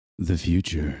The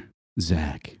future,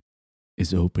 Zach,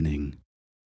 is opening.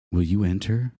 Will you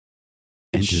enter?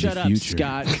 Enter Shut the up, future.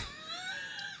 Scott.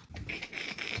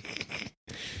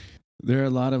 There are a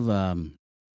lot of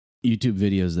YouTube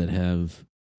videos that have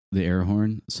the air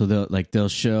horn. So they'll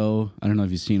show, I don't know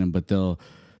if you've seen them, but there'll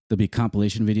be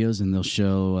compilation videos and they'll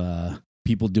show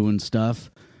people doing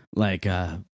stuff like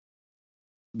they'll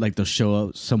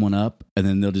show someone up and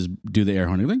then they'll just do the air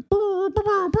horn. They're like, burr,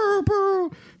 burr, burr, burr.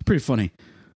 Pretty funny.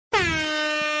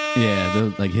 Yeah,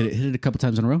 they'll like hit it a couple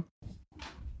times in a row.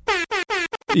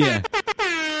 Yeah.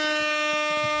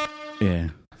 Yeah.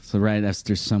 So right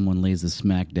after someone lays the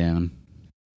smack down,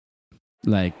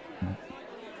 like,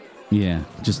 yeah,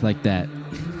 just like that.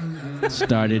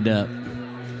 Started up.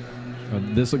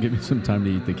 This will give me some time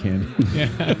to eat the candy.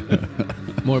 Yeah.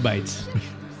 More bites.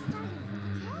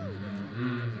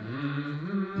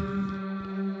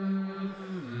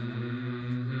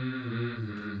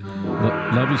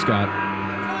 Love you, Scott.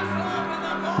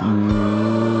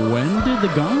 When did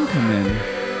the gong come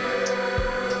in?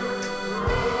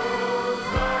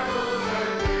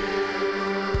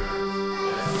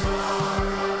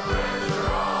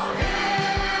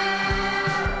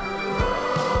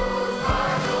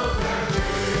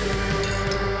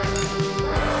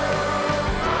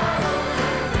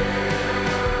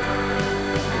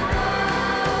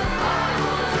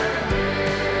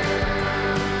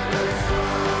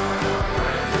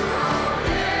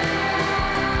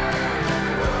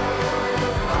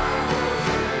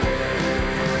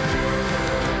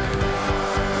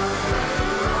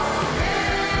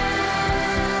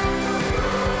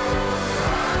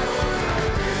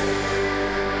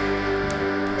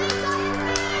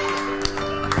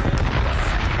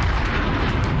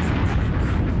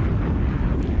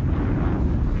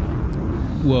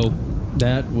 Whoa.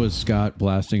 That was Scott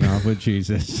blasting off with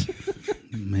Jesus.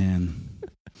 Man.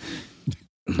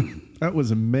 That was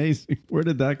amazing. Where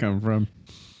did that come from?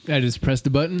 I just pressed the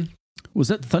button. Was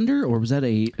that thunder or was that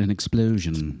an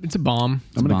explosion? It's a bomb.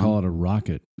 I'm going bomb. to call it a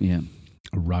rocket. Yeah.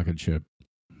 A rocket ship.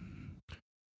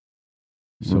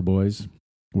 So, boys,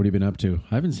 what have you been up to?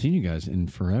 I haven't seen you guys in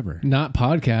forever. Not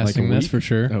podcasting, that's week? for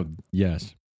sure. Oh,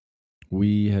 yes.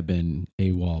 We have been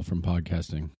AWOL from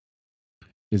podcasting.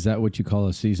 Is that what you call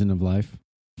a season of life?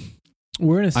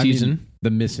 We're in a season. I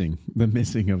mean, the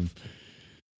missing of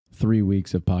 3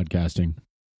 weeks of podcasting.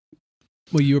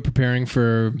 Well, you were preparing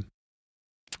for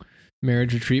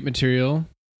marriage retreat material.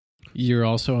 You're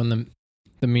also on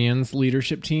the men's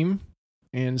leadership team.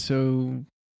 And so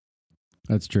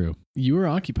That's true. you were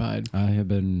occupied. I have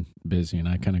been busy and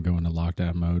I kind of go into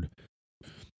lockdown mode.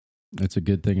 That's a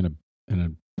good thing and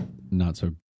a not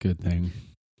so good thing.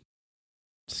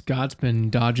 Scott's been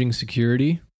dodging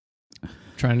security,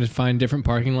 trying to find different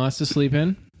parking lots to sleep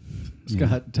in.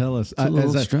 Scott, tell us. It's a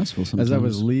little stressful sometimes. As I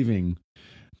was leaving,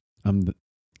 my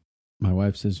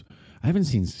wife says, I haven't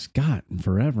seen Scott in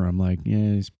forever. I'm like, yeah,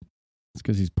 it's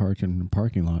because he's parked in a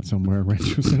parking lot somewhere in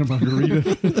Rancho Santa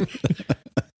Margarita.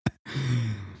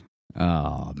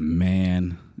 Oh,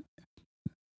 man.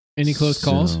 Any close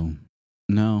calls?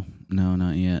 No,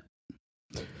 not yet.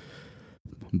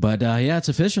 But yeah, it's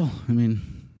official. I mean,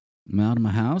 I'm out of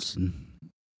my house and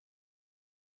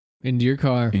Into your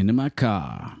car. into my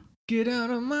car. Get out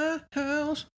of my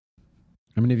house.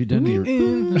 I mean, have you done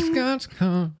In Scott's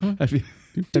car. have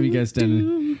you guys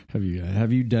done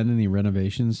have you done any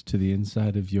renovations to the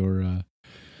inside of your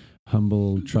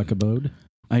humble truck abode?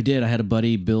 I did. I had a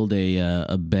buddy build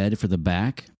a bed for the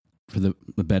back, for the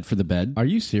bed for the bed. Are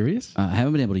you serious? I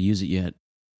haven't been able to use it yet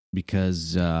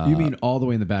because You mean all the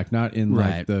way in the back, not in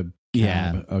right. like the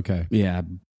Yeah. cab? Okay. Yeah,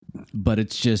 but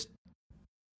it's just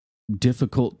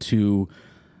difficult to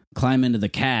climb into the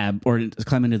cab or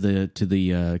climb into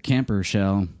the camper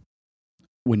shell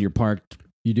when you're parked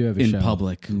You do have a in shell.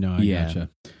 public. No, I yeah, gotcha.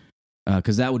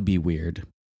 because that would be weird.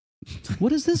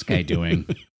 What is this guy doing?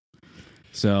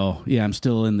 So yeah, I'm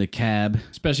still in the cab.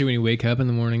 Especially when you wake up in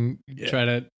the morning, try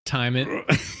to time it.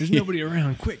 There's nobody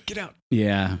around. Quick, get out.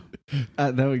 Yeah,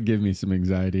 That would give me some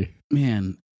anxiety.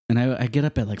 man. And I get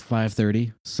up at like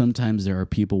 5:30. Sometimes there are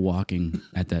people walking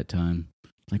at that time.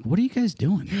 Like, what are you guys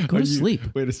doing? Go to sleep.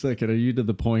 Wait a second. Are you to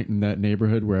the point in that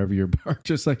neighborhood wherever you're parked,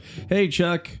 just like, hey,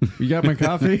 Chuck, you got my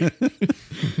coffee?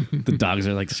 The dogs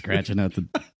are like scratching at the.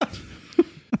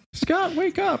 Scott,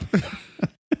 wake up.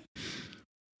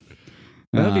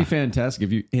 That would be fantastic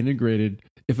if you integrated,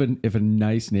 if a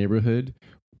nice neighborhood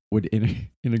would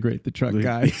integrate the truck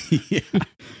guy. Yeah.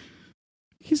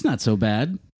 He's not so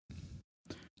bad.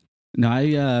 No,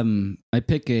 I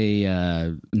pick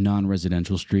a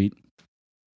non-residential street.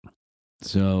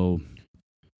 So,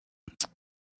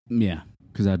 yeah,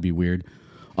 because that'd be weird.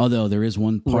 Although there is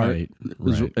one part. Right.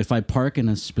 If I park in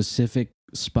a specific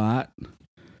spot,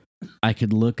 I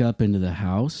could look up into the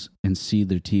house and see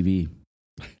their TV.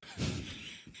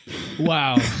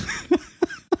 Wow.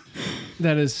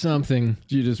 That is something.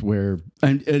 Do you just wear?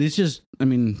 And it's just, I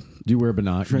mean, Do you wear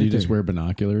binoculars? Right Do you just there. wear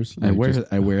binoculars? I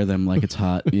Like, wear them like it's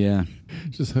hot. Yeah.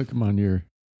 just hook them on your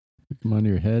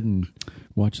head and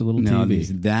watch a little No,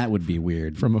 TV that would be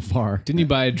weird. from afar. Didn't you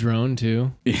buy a drone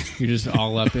too? You're just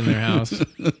all up in their house.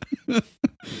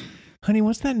 Honey,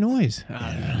 what's that noise?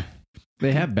 I don't know.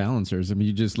 They have balancers. I mean,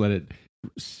 you just let it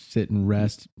sit and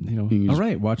rest. You All just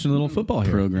right, watching a little football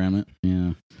here. Program it.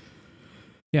 Yeah.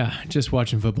 Yeah, just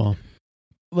watching football.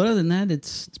 But other than that,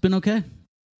 it's been okay.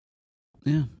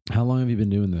 Yeah. How long have you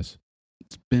been doing this?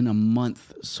 It's been a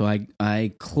month. So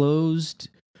I closed.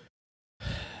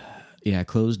 Yeah, I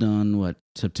closed on what,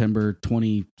 September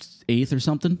 28th or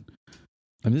something.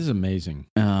 I mean, this is amazing.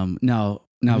 Now I mean,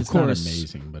 of it's not course,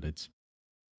 amazing, but it's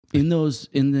in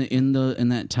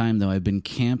that time though, I've been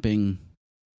camping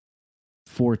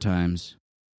 4 times,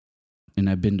 and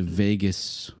I've been to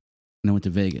Vegas. And I went to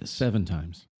Vegas 7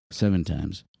 times. 7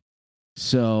 times.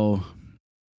 So,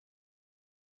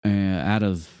 out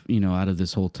of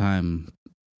this whole time,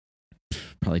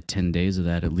 probably 10 days of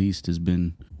that at least has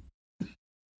been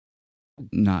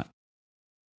not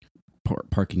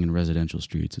parking in residential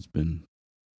streets. It's been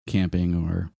camping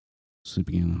or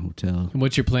sleeping in a hotel. And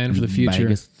what's your plan for the future?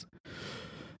 Vegas.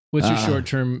 What's your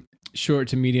short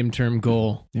to medium term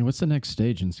goal? Yeah, what's the next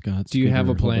stage in Scott's? Do you have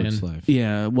a Scooter plan? Holbert's life?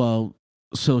 Yeah, well,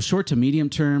 so short to medium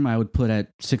term, I would put at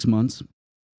 6 months.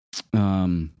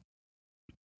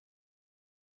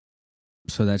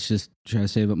 So that's just try to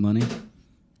save up money,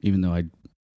 even though I've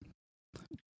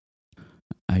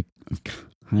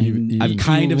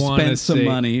kind of spent some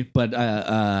money, but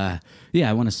yeah,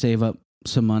 I want to save up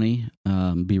some money,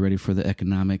 be ready for the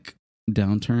economic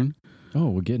downturn. Oh,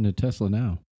 we're getting a Tesla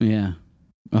now. Yeah.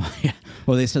 Oh, yeah.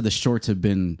 Well, they said the shorts have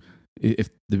been, if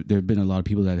there have been a lot of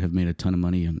people that have made a ton of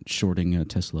money on shorting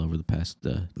Tesla over the past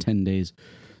 10 days,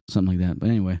 something like that. But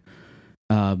anyway,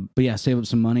 but yeah, save up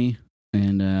some money.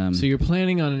 And So you're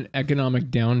planning on an economic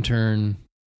downturn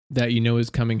that you know is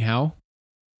coming how?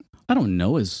 I don't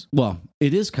know it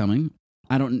is coming.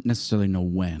 I don't necessarily know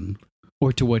when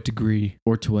Or to what degree?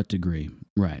 or to what degree.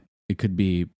 Right. It could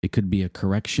be a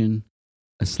correction,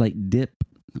 a slight dip.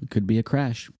 It could be a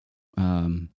crash.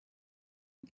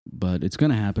 But it's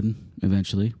going to happen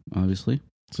eventually, obviously.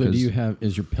 So do you have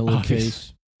is your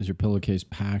pillowcase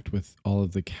packed with all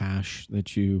of the cash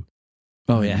that you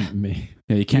Oh yeah.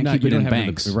 Yeah, you can't keep it in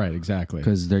banks. Right, exactly.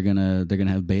 Because they're gonna have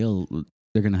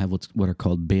they're gonna have what are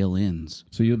called bail-ins.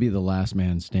 So you'll be the last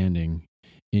man standing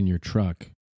in your truck.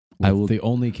 I will. The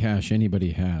only cash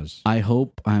anybody has. I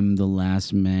hope I'm the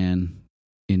last man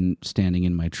standing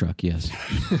in my truck. Yes.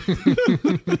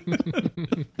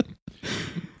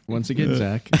 Once again,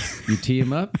 Zach, you tee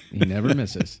him up, he never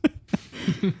misses.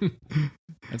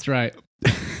 That's right.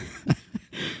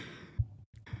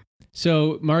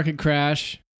 So market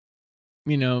crash,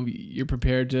 you're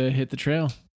prepared to hit the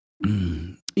trail.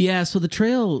 Yeah. So the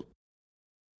trail,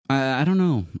 I don't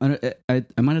know. I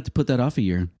might have to put that off a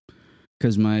year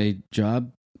because my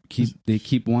job they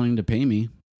keep wanting to pay me.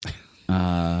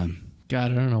 God,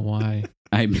 I don't know why.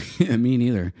 Me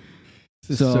neither.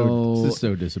 This is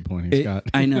so disappointing, Scott.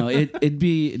 I know it'd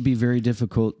be very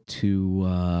difficult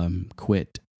to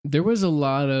quit. There was a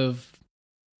lot of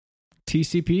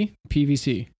TCP,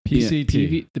 PVC,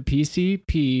 PCT. the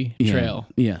PCP trail.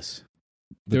 Yes.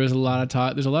 There was a lot of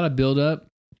talk. There's a lot of buildup.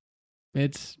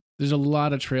 There's a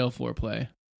lot of trail foreplay,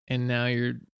 and now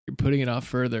you're putting it off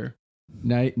further.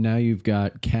 Now you've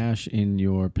got cash in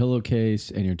your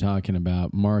pillowcase, and you're talking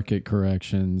about market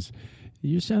corrections.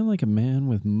 You sound like a man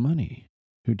with money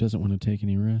who doesn't want to take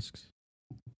any risks.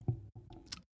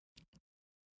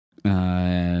 Well,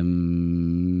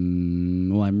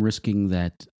 I'm risking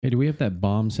that. Hey, do we have that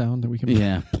bomb sound that we can?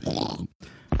 Yeah.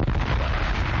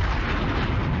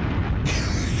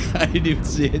 I didn't even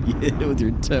see it. You hit it with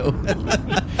your toe.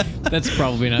 That's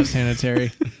probably not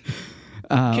sanitary.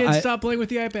 Kids, stop playing with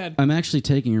the iPad. I'm actually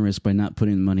taking a risk by not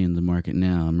putting the money in the market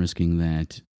now. I'm risking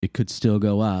that it could still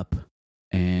go up,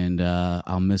 and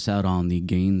I'll miss out on the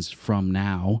gains from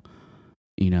now,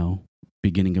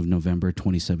 beginning of November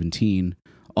 2017.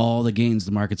 All the gains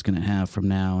the market's going to have from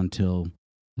now until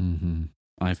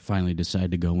I finally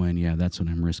decide to go in. Yeah, that's what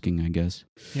I'm risking, I guess.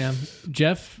 Yeah.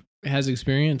 Jeff has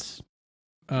experience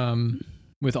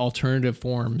with alternative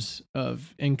forms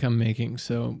of income making.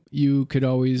 So you could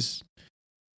always,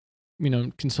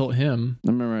 consult him.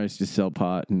 I remember I used to sell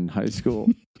pot in high school.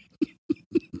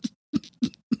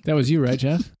 That was you, right,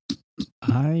 Jeff?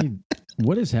 I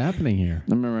What is happening here?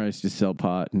 I remember I used to sell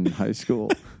pot in high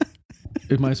school.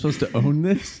 Am I supposed to own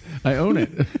this? I own it.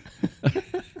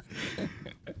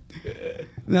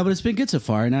 No, but it's been good so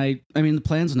far, and I mean, the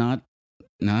plan's not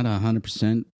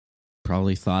 100%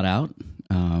 probably thought out.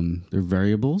 They're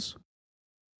variables,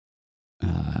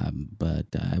 but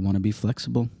I want to be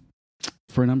flexible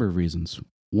for a number of reasons.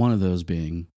 One of those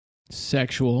being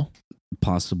Sexual.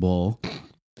 possible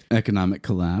economic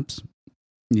collapse.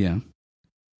 Yeah,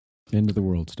 End of the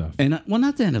world stuff. and well,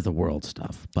 not the end of the world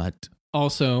stuff, but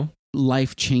Also,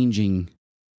 life-changing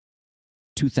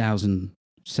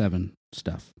 2007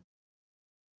 stuff.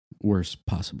 Worse,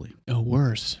 possibly.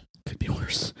 worse. Could be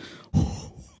worse.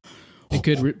 It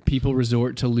could people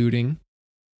resort to looting.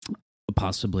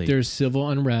 Possibly. There's civil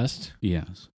unrest.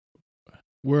 Yes.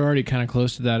 We're already kind of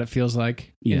close to that, it feels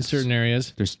like, in Yes. certain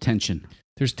areas. There's tension.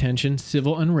 There's tension,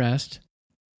 civil unrest,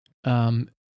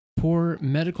 poor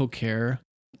medical care,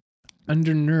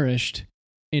 undernourished,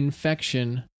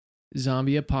 infection,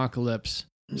 zombie apocalypse,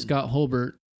 Scott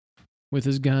Holbert with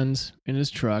his guns in his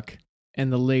truck,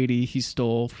 and the lady he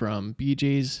stole from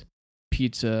BJ's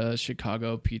Pizza,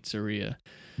 Chicago Pizzeria.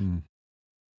 Mm-hmm.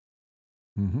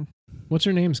 What's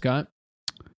her name, Scott?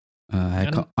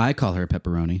 I call her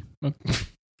pepperoni.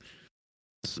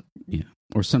 Yeah.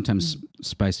 Or sometimes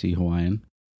spicy Hawaiian.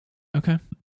 Okay.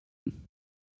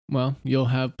 Well, you'll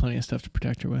have plenty of stuff to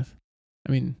protect her with.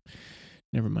 I mean,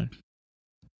 never mind.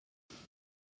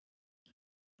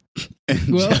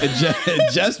 Well-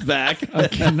 just back. I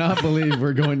cannot believe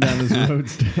we're going down this road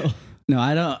still. No,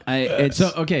 I don't. It's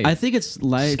So, okay. I think it's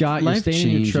Scott, you're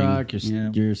staying in your truck.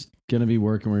 Yeah. You're going to be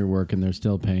working where you're working. They're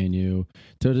still paying you.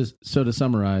 So to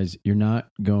summarize, you're not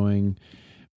going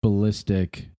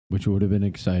ballistic, which would have been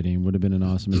exciting, would have been an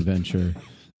awesome adventure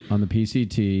on the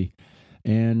PCT.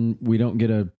 And we don't get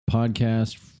a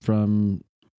podcast from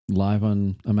live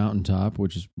on a mountaintop,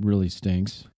 which is really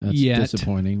stinks. That's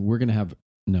disappointing. We're going to have...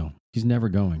 No, he's never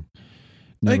going.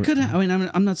 It could. I mean,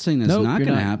 I'm not saying that's Nope, not you're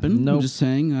going to not. happen. Nope. I'm just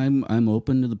saying I'm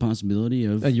open to the possibility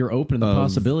of You're open to the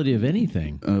possibility of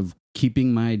anything. of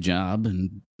keeping my job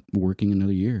and working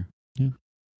another year. Yeah.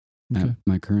 At Okay.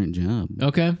 my current job.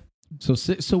 Okay.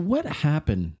 So what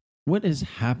happened? What has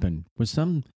happened?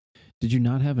 Did you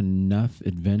not have enough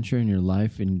adventure in your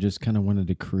life and you just kind of wanted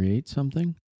to create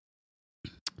something?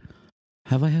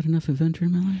 Have I had enough adventure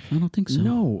in my life? I don't think so.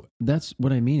 No, that's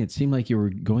what I mean. It seemed like you were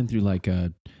going through like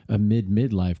a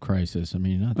midlife crisis. I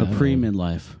mean, not A that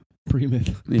pre-midlife.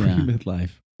 midlife.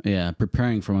 Yeah,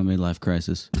 preparing for my midlife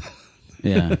crisis.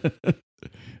 Yeah.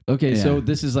 Okay, so Yeah.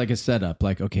 this is like a setup.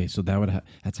 Like, okay, so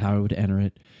that's how I would enter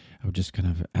it. I would just kind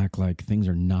of act like things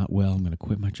are not well. I'm going to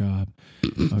quit my job.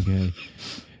 Okay.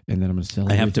 And then I'm going to sell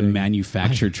I have to everything.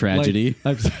 manufacture tragedy.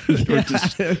 I've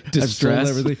distress.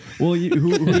 sold everything. Well,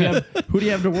 who do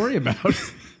you have to worry about?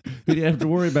 Who do you have to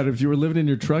worry about? If you were living in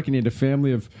your truck and you had a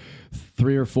family of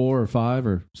 3 or 4 or 5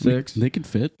 or 6, They could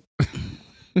fit.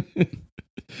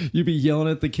 you'd be yelling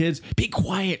at the kids, "Be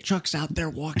quiet! Chuck's out there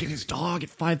walking his dog at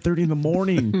 5:30 in the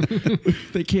morning.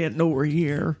 They can't know we're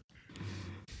here."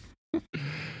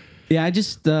 Yeah, I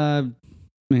just,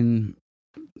 mean,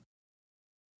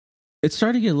 it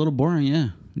started to get a little boring, yeah.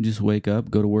 You just wake up,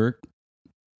 go to work,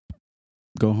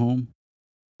 go home,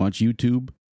 watch YouTube,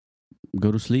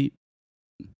 go to sleep.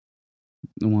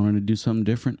 I wanted to do something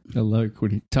different. I like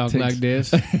when he Talk like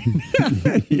this.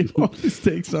 he always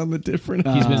takes on the different.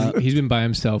 He's been by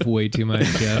himself way too much,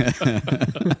 Jeff.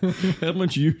 How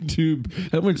much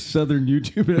Southern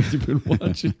YouTube have you been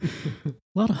watching? A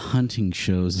lot of hunting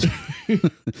shows.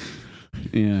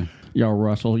 Yeah. Yo,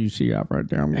 Russell, you see up right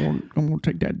there? I'm gonna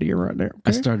take that deer right there.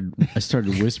 I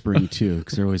started whispering too,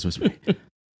 because they're always whispering.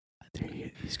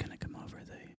 He's gonna come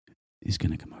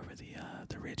over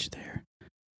the ridge there.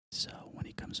 So when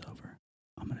he comes over,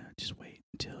 I'm gonna just wait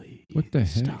until he What the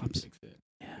heck? stops.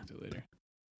 Yeah. Later.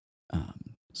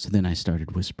 So then I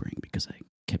started whispering because I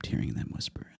kept hearing them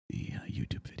whisper in the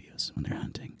YouTube videos when they're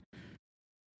hunting.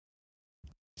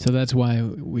 So that's why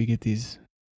we get these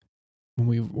when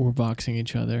we're boxing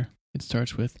each other. It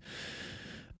starts with,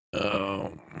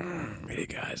 "Oh, hey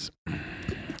guys,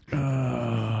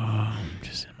 I'm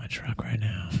just in my truck right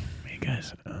now. Hey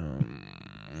guys,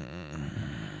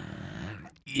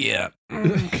 yeah,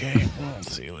 okay, well, I'll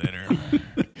see you later."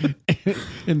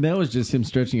 And that was just him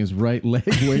stretching his right leg,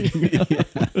 waking up.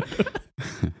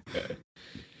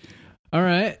 All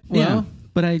right, Yeah, well,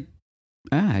 but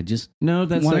I just No,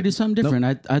 that's want to like, do something different.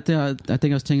 I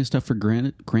think I was taking stuff for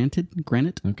granted.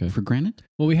 Okay. For granted.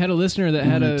 well, we had a listener that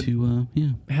had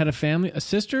Yeah. a family, a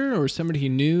sister, or somebody he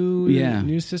knew, Yeah.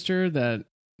 new sister that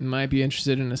might be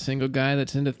interested in a single guy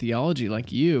that's into theology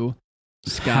like you,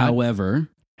 Scott.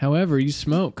 However, you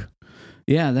smoke.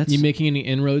 Yeah, that's. You making any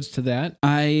inroads to that?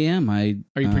 I am. Are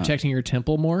you protecting your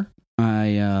temple more?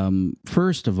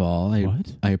 First of all,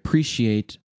 What? I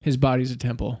appreciate. His body's a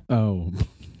temple. Oh.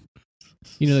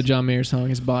 You know the John Mayer song,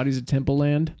 His Body's a Temple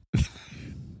Land?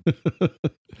 I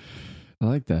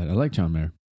like that. I like John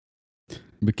Mayer.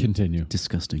 But continue.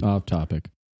 Disgusting. Off topic.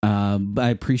 But I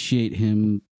appreciate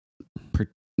him,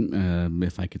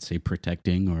 if I could say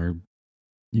protecting or.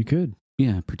 You could.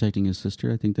 Yeah, protecting his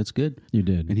sister. I think that's good. You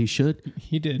did. And he should.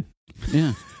 He did.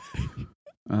 Yeah.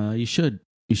 You should.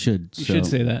 You should. You should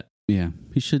say that. Yeah,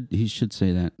 he should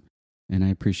say that. And I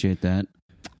appreciate that.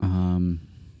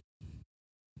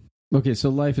 Okay, so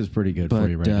life is pretty good for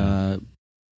you right now.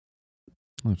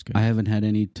 That's good. I haven't had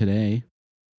any today.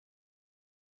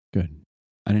 Good.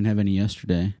 I didn't have any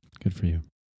yesterday. Good for you.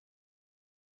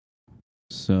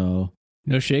 So.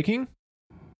 No shaking?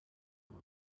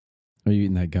 Are you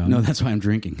eating that gum? No, that's why I'm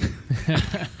drinking.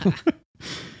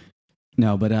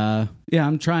 No, but yeah,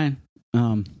 I'm trying.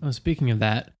 Speaking of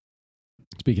that,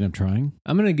 Speaking of trying,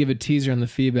 I'm going to give a teaser on the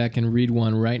feedback and read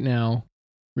one right now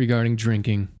regarding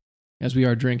drinking. As we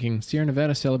are drinking Sierra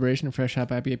Nevada Celebration of Fresh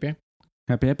Hop Happy Happy.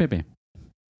 Happy.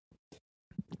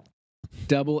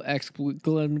 Double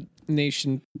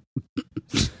exclamation.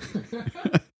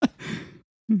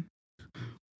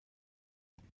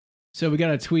 So we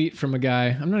got a tweet from a guy.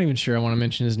 I'm not even sure I want to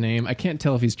mention his name. I can't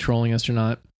tell if he's trolling us or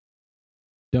not.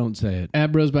 don't say it.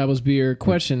 At Bros Bibles Beer.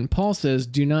 Question. Paul says,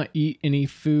 do not eat any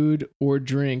food or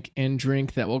drink and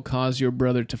drink that will cause your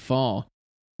brother to fall.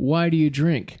 Why do you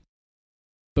drink?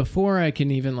 Before I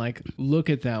can even look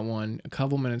at that one, a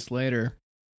couple minutes later,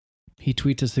 he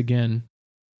tweets us again.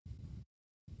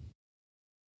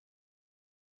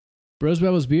 Bros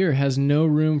Bibles Beer has no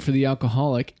room for the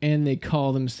alcoholic, and they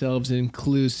call themselves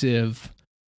inclusive.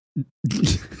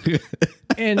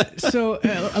 And so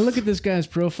I look at this guy's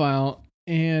profile,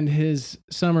 and his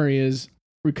summary is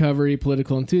recovery,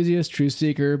 political enthusiast, truth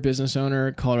seeker, business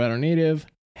owner, Colorado native,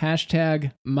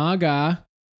 hashtag MAGA.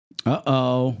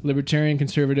 Uh-oh. Libertarian,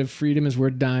 conservative, freedom is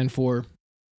worth dying for.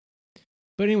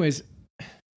 But anyways,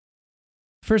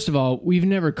 first of all, we've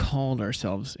never called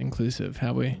ourselves inclusive,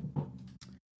 have we?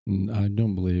 I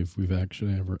don't believe we've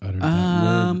actually ever uttered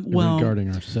that word regarding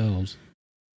ourselves.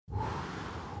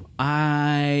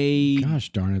 Gosh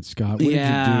darn it, Scott. What did you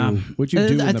do? What'd you do I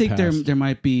in the think past? there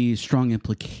might be strong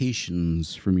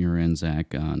implications from your end,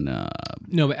 Zach, on...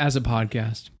 No, but as a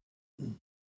podcast.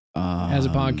 As a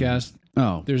podcast,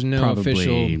 there's no probably,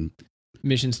 official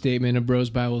mission statement of Bros,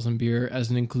 Bibles, and Beer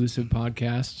as an inclusive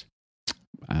podcast.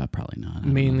 Probably not.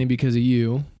 Mainly because of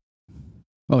you.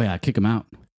 Oh, yeah, kick them out.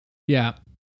 Yeah.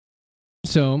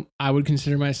 So I would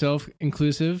consider myself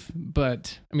inclusive,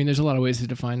 but I mean, there's a lot of ways to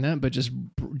define that, but just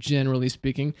generally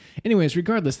speaking. Anyways,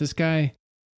 regardless, this guy,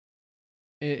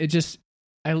 I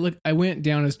went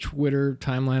down his Twitter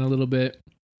timeline a little bit,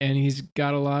 and he's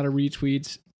got a lot of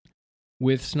retweets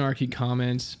with snarky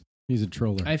comments. He's a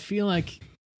troller. I feel like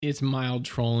it's mild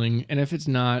trolling, and if it's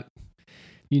not,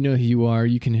 you know who you are.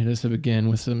 You can hit us up again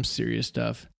with some serious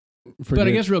stuff. But I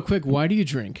guess real quick, why do you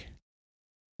drink?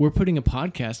 We're putting a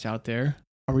podcast out there.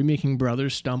 Are we making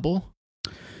brothers stumble?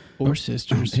 Or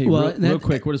sisters? Hey, real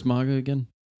quick, what is MAGA again?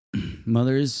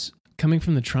 Mothers coming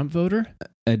from the Trump voter?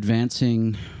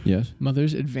 Advancing. Yes.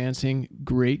 Mothers advancing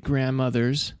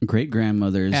great-grandmothers.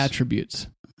 Great-grandmothers. Attributes.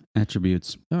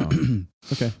 Oh,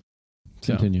 okay.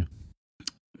 Continue.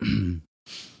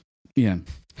 Yeah.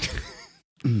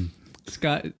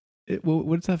 Scott,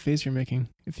 what's that face you're making?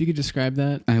 If you could describe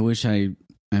that. I wish I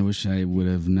would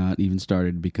have not even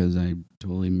started because I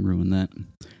totally ruined that.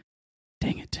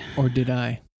 Dang it. Or did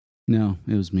I? No,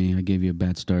 it was me. I gave you a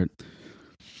bad start.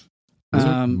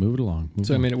 Move it along.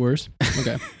 I made it worse?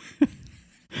 Okay.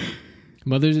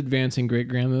 Mothers advancing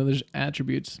great-grandmothers'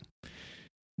 attributes.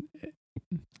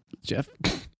 Jeff.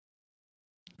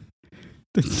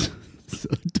 That's so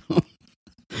dumb.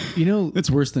 You know, it's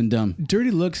worse than dumb.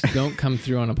 Dirty looks don't come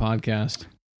through on a podcast.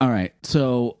 All right.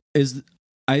 So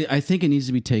I think it needs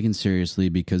to be taken seriously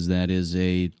because that is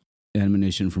a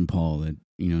admonition from Paul that,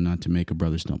 not to make a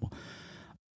brother stumble.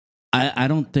 I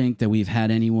don't think that we've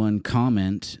had anyone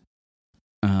comment.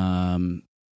 I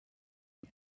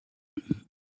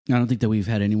don't think that we've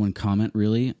had anyone comment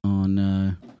really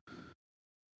on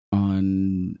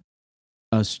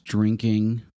us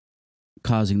drinking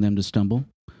causing them to stumble.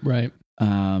 Right.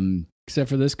 Except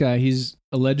for this guy, he's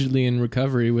allegedly in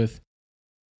recovery with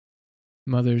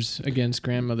mothers against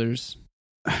grandmothers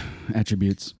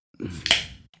attributes.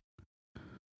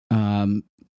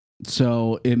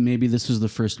 So maybe this is the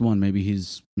first one. Maybe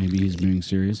he's being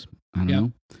serious. I don't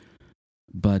know.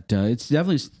 But it's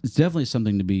definitely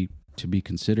something to be to be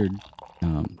considered.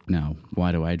 Now,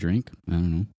 why do I drink? I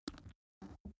don't know.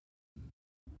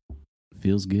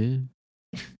 Feels good.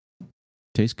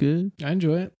 Tastes good. I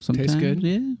enjoy it. Sometimes, Tastes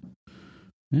good.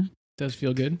 Yeah. Does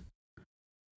feel good.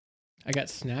 I got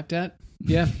snapped at.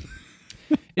 Yeah.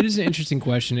 It is an interesting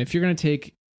question. If you're going to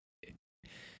take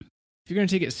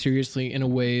it seriously in a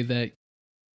way that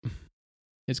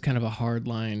it's kind of a hard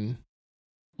line,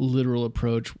 literal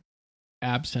approach,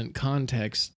 absent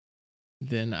context,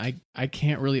 then I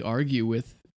can't really argue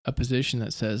with a position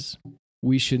that says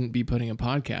we shouldn't be putting a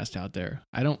podcast out there.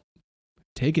 I don't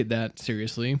take it that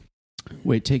seriously.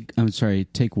 Wait, take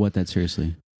what that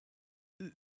seriously?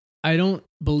 I don't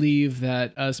believe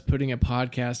that us putting a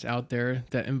podcast out there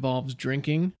that involves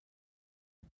drinking.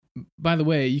 By the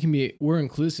way, we're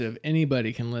inclusive.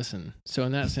 Anybody can listen. So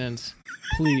in that sense,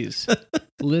 please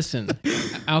listen.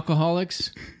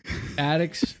 Alcoholics,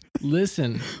 addicts,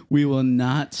 listen. We will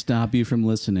not stop you from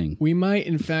listening. We might,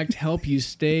 in fact, help you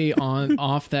stay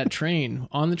off that train.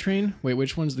 On the train? Wait,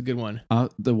 which one's the good one?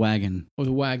 The wagon. Oh,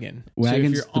 the wagon. Wagon's so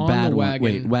if you're the on bad the wagon,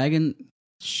 one. Wait, wagon.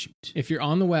 Shoot. If you're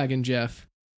on the wagon, Jeff,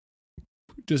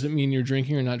 does it mean you're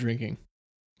drinking or not drinking?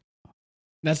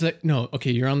 That's it. No,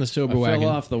 okay, you're on the sober wagon. Fell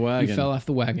off the wagon. You fell off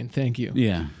the wagon. Thank you.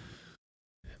 Yeah.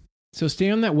 So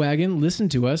stay on that wagon. Listen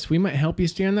to us. We might help you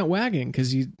stay on that wagon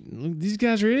because these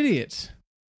guys are idiots.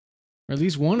 Or at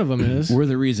least one of them is. We're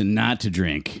the reason not to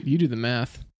drink. You do the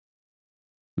math.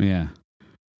 Yeah.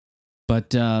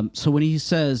 But so when he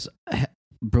says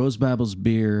Bros Bibles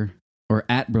beer or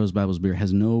at Bros Bibles beer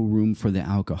has no room for the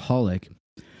alcoholic,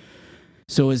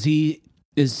 so is he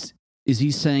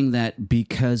saying that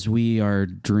because we are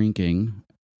drinking,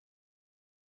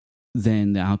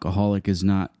 then the alcoholic is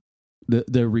not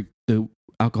the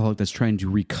alcoholic that's trying to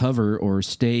recover or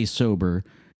stay sober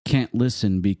can't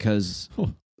listen because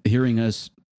hearing us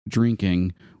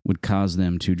drinking would cause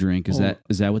them to drink? Is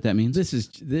that what that means? This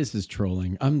is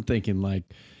trolling. I'm thinking like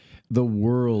the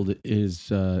world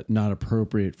is not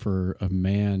appropriate for a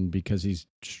man because he's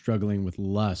struggling with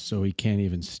lust, so he can't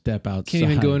even step outside.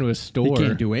 Can't even go into a store. He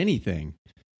can't do anything.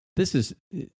 This is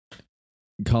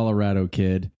Colorado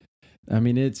kid. I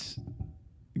mean, it's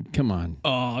come on.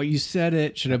 Oh, you said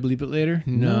it. Should I bleep it later?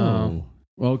 No.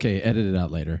 Well, okay, edit it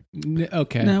out later.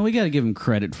 Okay. No, we got to give him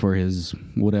credit for his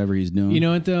whatever he's doing. You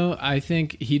know what, though? I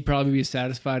think he'd probably be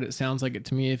satisfied. It sounds like it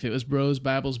to me if it was Bros,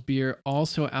 Bibles, beer,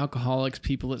 also alcoholics,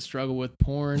 people that struggle with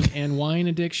porn and wine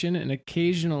addiction, and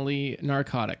occasionally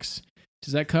narcotics.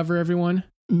 Does that cover everyone?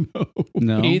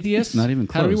 No. Atheists? Not even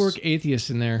close. How do we work atheists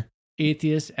in there?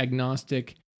 Atheist,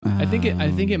 agnostic. I think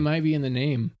it might be in the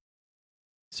name.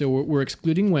 So we're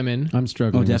excluding women. I'm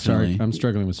struggling. Definitely. I'm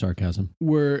struggling with sarcasm.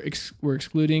 We're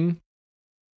excluding,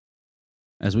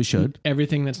 as we should,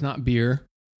 everything that's not beer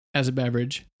as a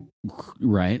beverage.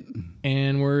 Right.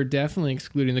 And we're definitely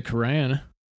excluding the Quran.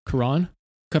 Quran?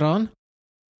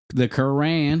 The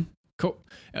Quran.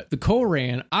 The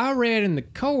Koran. I read in the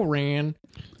Koran.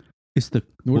 It's the.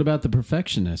 What about the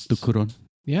perfectionist? The Quran?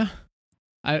 Yeah.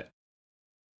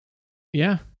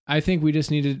 I think we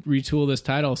just need to retool this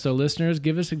title. So listeners,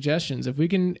 give us suggestions. If we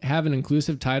can have an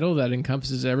inclusive title that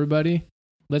encompasses everybody,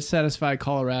 let's satisfy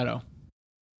Colorado.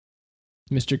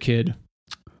 Mr. Kid.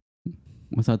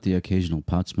 I thought the occasional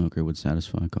pot smoker would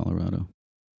satisfy Colorado.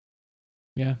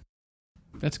 Yeah.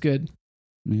 That's good.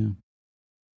 Yeah.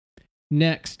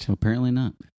 Next. Well, apparently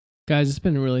not. Guys, it's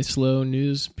been a really slow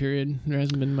news period. There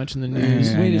hasn't been much in the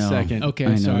news. Wait a second.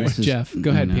 Okay, sorry. Jeff,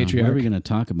 go ahead, Patriarch. What are we going to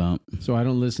talk about? So I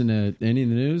don't listen to any of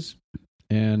the news,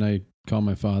 and I called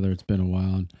my father. It's been a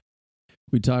while. And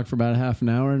we talked for about half an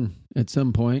hour, and at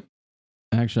some point,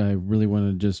 actually, I really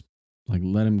wanted to just like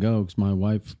let him go because my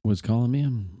wife was calling me.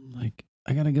 I'm like,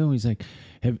 I gotta go. He's like,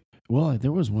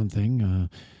 there was one thing.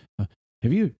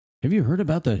 Have you heard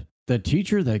about the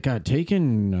teacher that got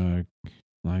taken?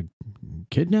 Like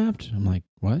kidnapped? I'm like,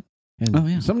 what?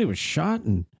 And somebody was shot,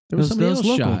 and there was somebody else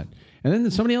shot, and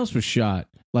then somebody else was shot,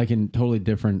 like in totally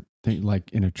different thing,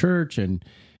 like in a church. And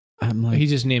I'm like, he's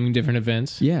just naming different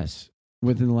events. Yes,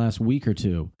 within the last week or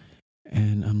two.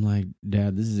 And I'm like,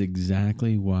 Dad, this is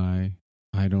exactly why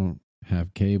I don't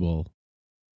have cable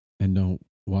and don't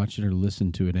watch it or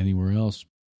listen to it anywhere else,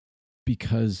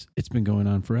 because it's been going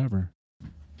on forever.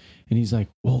 And he's like,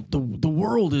 well, the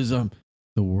world is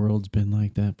the world's been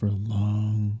like that for a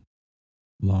long,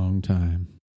 long time.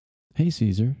 Hey,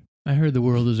 Caesar. I heard the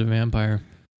world is a vampire.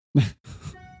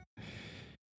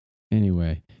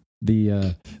 Anyway,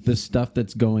 the stuff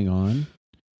that's going on,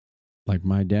 like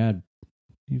my dad,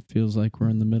 he feels like we're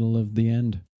in the middle of the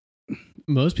end.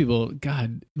 Most people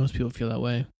feel that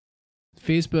way.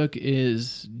 Facebook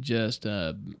is just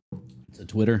it's a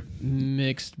Twitter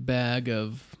mixed bag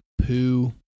of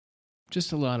poo.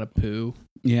 Just a lot of poo.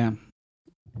 Yeah.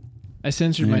 I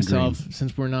censored I myself agree.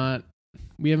 since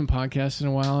we haven't podcasted in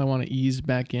a while. I want to ease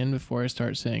back in before I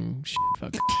start saying shit,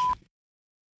 fuck.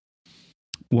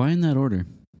 Why in that order?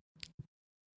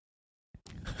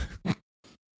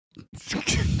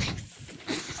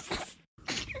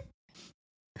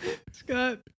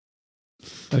 Scott.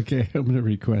 Okay, I'm going to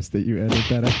request that you edit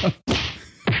that out.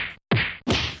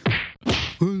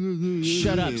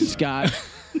 Shut up, Scott.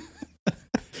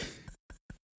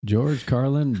 George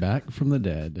Carlin back from the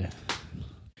dead.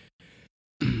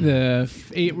 The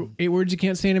eight words you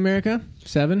can't say in America.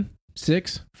 7,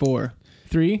 6, 4,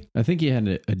 3. I think he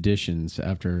had additions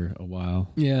after a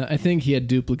while. Yeah, I think he had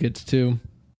duplicates too.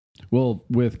 Well,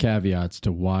 with caveats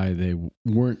to why they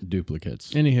weren't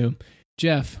duplicates. Anywho,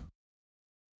 Jeff.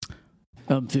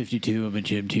 I'm 52. I'm a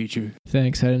gym teacher.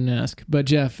 Thanks, I didn't ask. But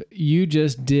Jeff, you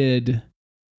just did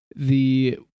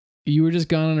you were just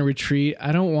gone on a retreat.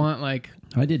 I don't want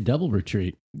I did double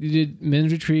retreat. you did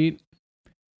men's retreat,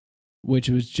 which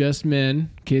was just men,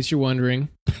 in case you're wondering,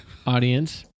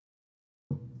 audience.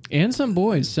 And some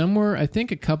boys. Some were, I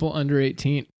think, a couple under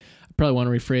 18. I probably want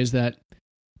to rephrase that.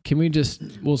 Can we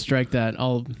we'll strike that.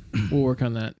 We'll work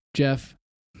on that. Jeff,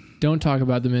 don't talk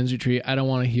about the men's retreat. I don't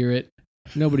want to hear it.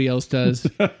 Nobody else does.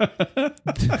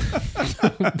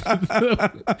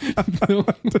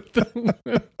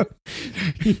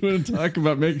 You want to talk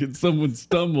about making someone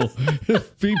stumble?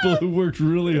 If people who worked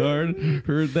really hard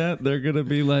heard that, they're going to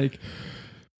be like,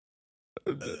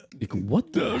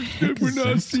 What the heck we're is not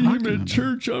that seeing him talking at about?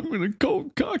 church. I'm going to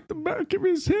cold cock the back of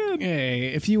his head. Hey,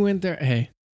 if you went there, hey,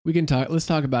 we can talk. Let's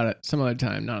talk about it some other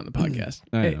time, not on the podcast.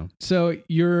 I Hey, know. So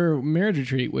your marriage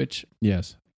retreat, which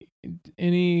Yes.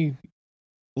 any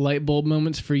light bulb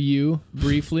moments for you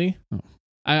briefly? Oh.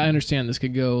 I understand this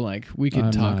could go we could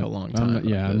I'm talk not- a long I'm time. not-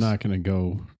 about I'm this. not going to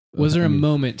go. Was there I a mean,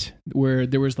 moment where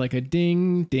there was like a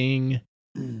ding, ding?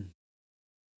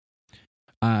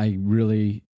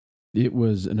 It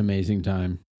was an amazing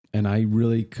time. And I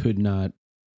really couldn't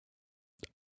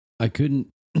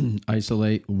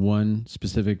isolate one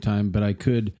specific time, but I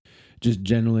could just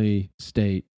generally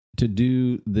state to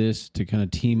do this, to kind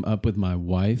of team up with my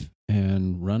wife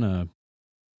and run a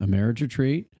marriage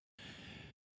retreat.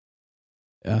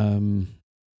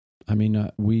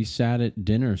 We sat at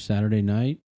dinner Saturday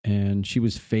night, and she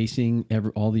was facing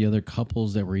all the other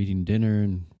couples that were eating dinner,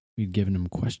 and we'd given them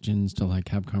questions to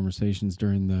have conversations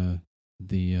during the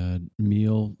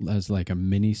meal as a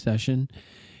mini session,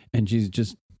 and she's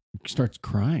just starts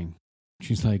crying.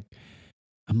 She's like,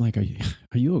 I'm like, are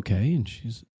you okay? And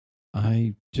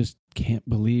I just can't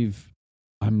believe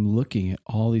I'm looking at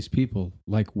all these people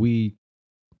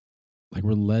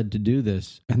we're led to do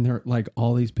this. And they're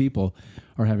all these people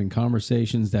are having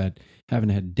conversations that haven't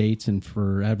had dates in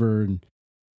forever and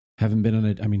haven't been on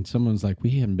it. I mean, someone's like,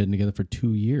 we haven't been together for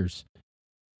 2 years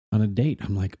on a date.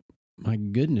 I'm like, my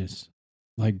goodness,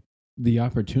 the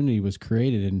opportunity was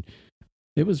created, and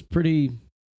it was pretty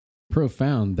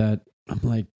profound that I'm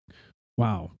like,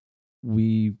 wow,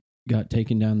 we got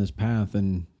taken down this path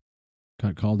and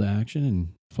got called to action and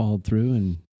followed through.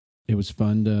 And it was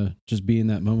fun to just be in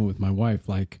that moment with my wife.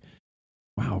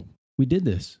 Wow, we did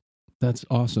this. That's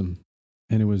awesome.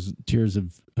 And it was tears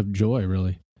of joy,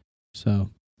 really. So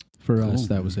for us,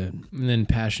 that was it. And then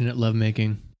passionate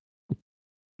lovemaking.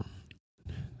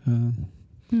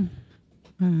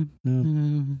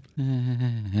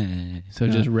 So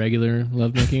just regular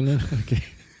lovemaking then? Okay.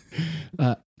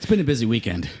 It's been a busy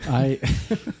weekend. I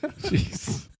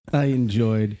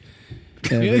enjoyed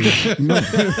every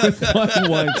my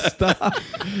wife. Stop.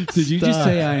 Did you just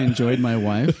say I enjoyed my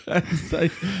wife?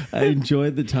 I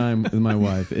enjoyed the time with my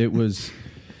wife. It was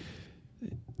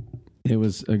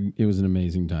an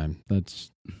amazing time.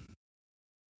 That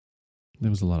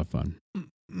was a lot of fun.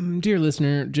 Dear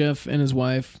listener, Jeff and his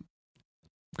wife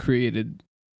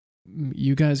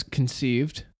you guys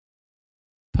conceived,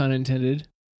 pun intended.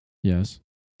 Yes.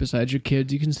 Besides your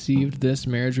kids, you conceived this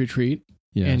marriage retreat.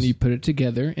 Yes. And you put it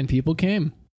together, and people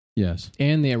came. Yes.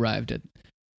 And they arrived at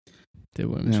the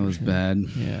women's That was retreat. bad.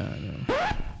 Yeah, I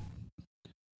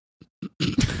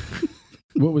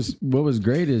know. What was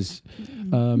great is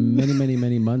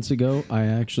many months ago, I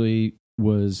actually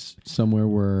was somewhere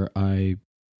where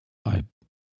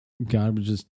God was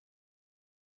just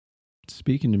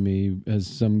speaking to me as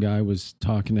some guy was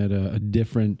talking at a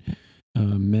different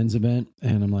men's event,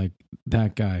 and I'm like,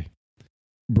 that guy,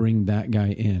 bring that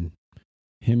guy in,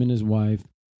 him and his wife.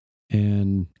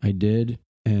 And I did.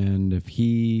 And if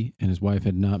he and his wife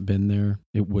had not been there,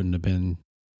 it wouldn't have been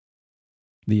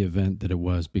the event that it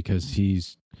was, because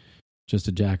he's just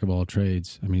a jack of all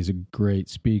trades. I mean, he's a great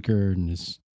speaker and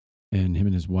is and him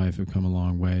and his wife have come a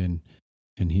long way,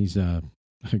 and he's a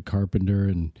carpenter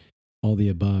and all the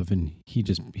above, and he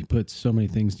put so many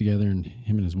things together, and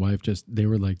him and his wife they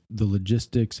were like the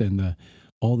logistics and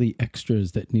all the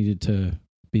extras that needed to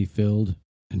be filled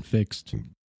and fixed.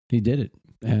 He did it,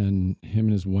 and him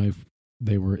and his wife,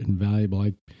 they were invaluable.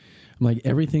 I'm like,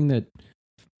 everything that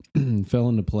fell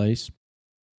into place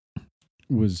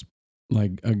was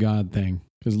like a God thing,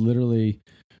 because literally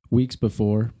weeks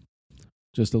before,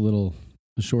 just a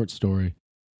short story,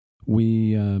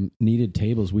 we needed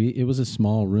tables. It was a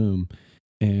small room,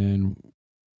 and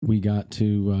we got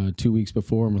to 2 weeks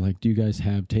before, and we're like, do you guys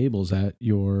have tables at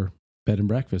your bed and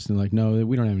breakfast? And they're like, no,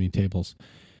 we don't have any tables.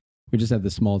 We just have the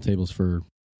small tables for,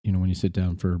 when you sit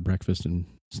down for breakfast and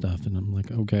stuff. And I'm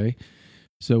like, okay.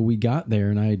 So we got there,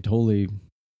 and I had totally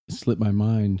slipped my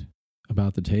mind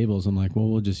about the tables. I'm like, well,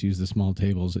 we'll just use the small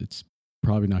tables. It's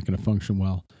probably not going to function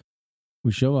well.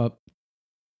 We show up,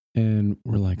 and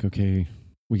we're like, okay,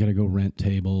 we got to go rent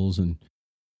tables. And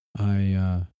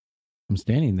I'm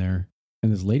standing there,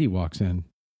 and this lady walks in,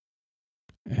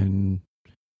 and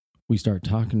we start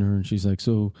talking to her, and she's like,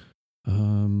 so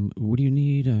what do you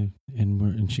need?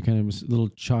 And she kind of was a little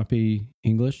choppy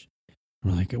English.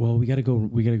 We're like, well, we got to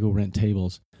go rent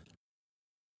tables.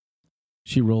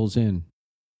 She rolls in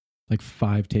like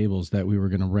 5 tables that we were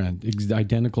going to rent,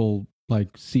 identical, like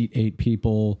seat 8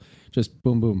 people, just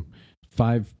boom, boom,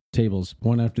 5 tables,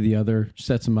 one after the other,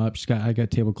 sets them up. I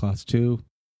got tablecloths too.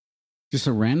 Just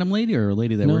a random lady or a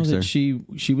lady that works there? She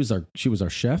was our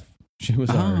chef. She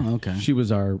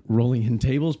was our rolling in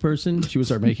tables person. She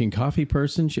was our making coffee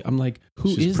person. I'm like,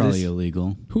 She's probably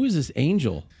illegal. Who is this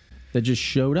angel that just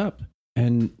showed up?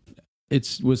 And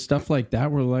it was stuff like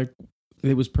that where, like,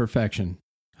 it was perfection.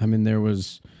 I mean, there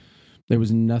was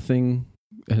nothing.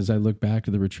 As I look back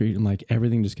to the retreat, and like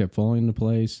everything just kept falling into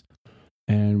place.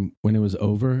 And when it was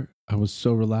over, I was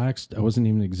so relaxed. I wasn't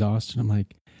even exhausted. I'm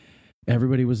like,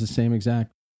 everybody was the same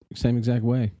exact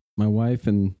way. My wife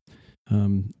and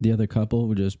the other couple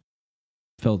were just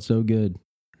felt so good.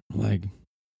 Like,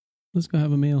 let's go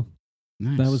have a meal.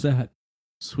 Nice. That was that.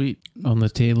 Sweet. On the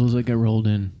tables that got rolled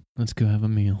in. Let's go have a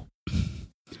meal.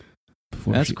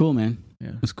 That's cool, man.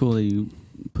 Yeah. It's cool that you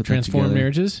put Transform that together.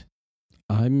 marriages.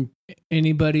 I'm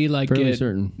Anybody like fairly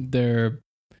certain. their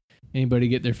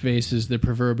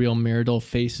proverbial marital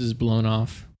faces blown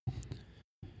off?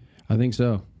 I think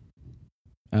so.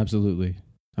 Absolutely.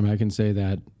 I mean, I can say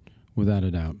that without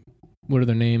a doubt. What are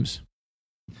their names?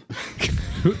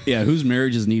 Yeah, whose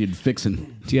marriages needed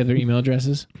fixing? Do you have their email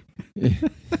addresses?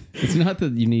 It's not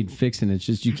that you need fixing. It's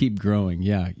just you keep growing.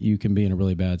 Yeah, you can be in a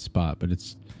really bad spot, but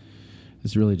it's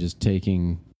really just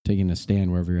taking a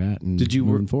stand wherever you're at and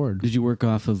moving forward. Did you work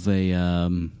off of a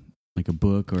like a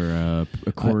book or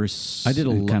a course? I did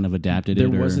a kind of adapted there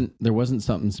it. There wasn't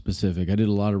something specific. I did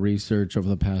a lot of research over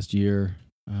the past year.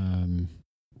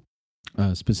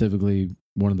 Specifically,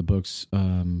 one of the books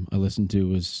I listened to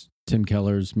was Tim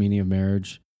Keller's Meaning of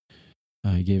Marriage.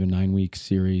 He gave a 9-week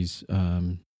series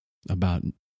about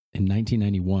in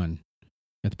 1991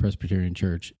 at the Presbyterian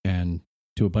Church, and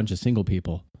to a bunch of single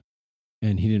people.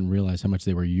 And he didn't realize how much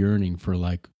they were yearning for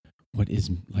what is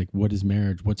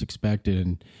marriage, what's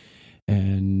expected,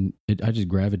 and I just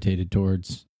gravitated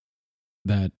towards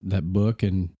that book,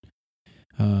 and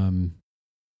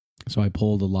so I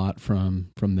pulled a lot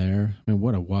from there. I mean,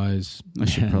 what a wise I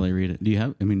should probably read it. Do you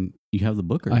have? I mean, you have the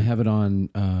book, or I have it on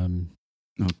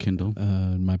Kindle.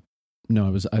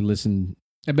 I listened.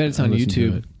 I bet it's on listened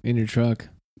to YouTube it. in your truck.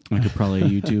 I could probably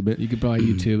YouTube it. You could probably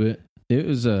YouTube it. It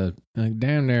was Like,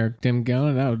 damn there, Tim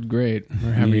Gallon, that was great.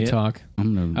 We're having you talk. I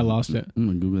lost it. I'm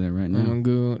gonna Google that right now. I'm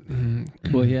gonna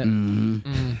go. well,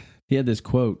 he had this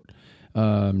quote.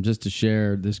 Just to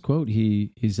share this quote, he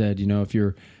said, if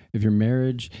your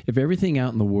marriage, if everything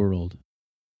out in the world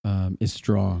is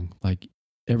strong, like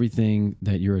everything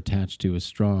that you're attached to is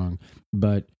strong,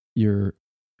 but your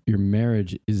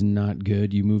marriage is not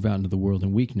good, you move out into the world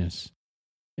in weakness.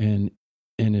 And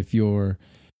if your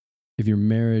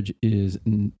marriage is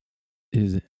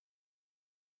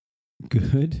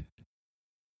good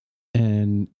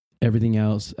and everything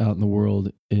else out in the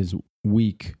world is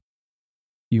weak,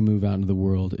 you move out into the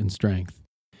world in strength.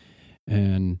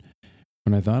 And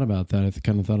when I thought about that, I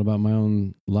kind of thought about my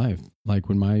own life. Like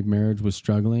when my marriage was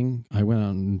struggling, I went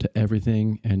out into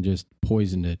everything and just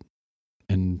poisoned it.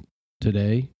 And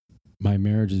today, my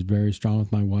marriage is very strong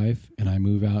with my wife, and I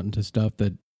move out into stuff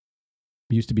that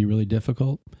used to be really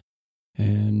difficult,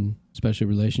 and especially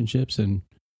relationships, and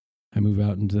I move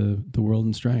out into the world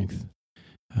in strength.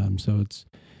 So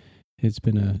it's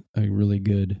been a really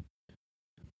good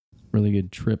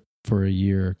trip for a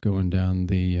year, going down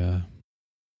the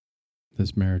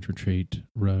this marriage retreat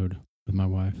road with my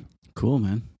wife. Cool,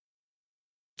 man.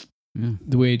 Yeah.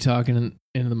 The way you're talking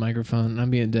into the microphone, I'm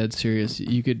being dead serious.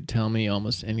 You could tell me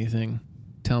almost anything.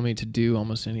 Tell me to do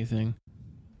almost anything.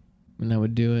 And I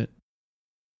would do it.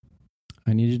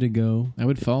 I need you to go. I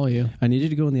would follow you. I need you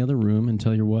to go in the other room and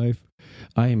tell your wife,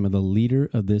 I am the leader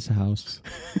of this house.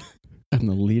 I'm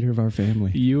the leader of our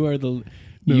family. You are the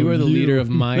leader of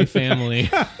my family.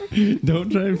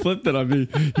 Don't try and flip that on me.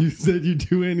 You said you'd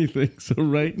do anything. So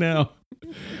right now,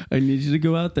 I need you to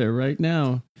go out there right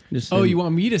now. Just say, You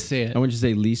want me to say it? I want you to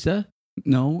say, Lisa.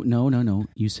 No.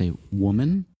 You say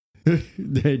woman.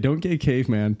 Hey, don't get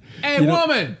caveman. Hey,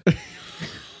 woman!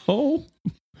 Oh,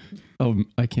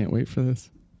 I can't wait for this.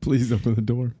 Please open the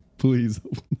door. Please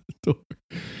open the door.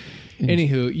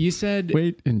 Anywho, you said...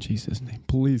 Wait, in Jesus' name,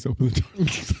 please open the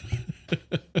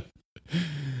door.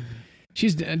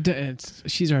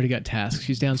 She's already got tasks.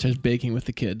 She's downstairs baking with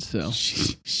the kids, so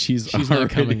She's not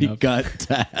already coming up. got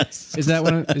tasks. Does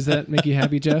that make you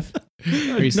happy, Jeff?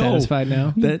 Are you satisfied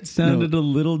now? That sounded a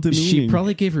little demeaning. She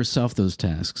probably gave herself those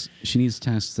tasks. She needs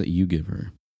tasks that you give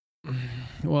her.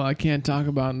 Well, I can't talk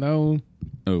about no.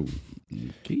 Oh,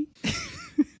 okay.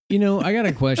 I got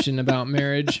a question about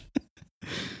marriage.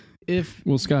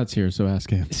 Well, Scott's here, so ask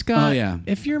him. Scott, Oh, yeah.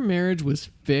 if your marriage was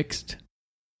fixed,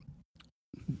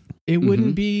 it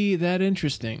wouldn't be that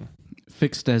interesting.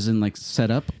 Fixed as in like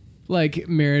set up? Like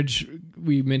marriage,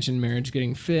 we mentioned marriage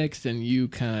getting fixed, and you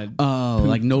kind of... Oh,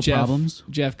 like no problems?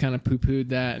 Jeff kind of poo-pooed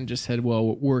that and just said,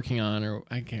 well, working on, or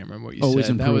I can't remember what you Always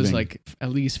said. That was improving. like at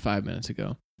least 5 minutes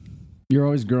ago. You're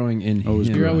always growing in him.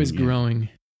 You're always yeah. growing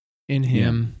in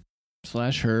him /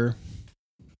 her,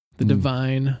 the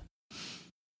divine.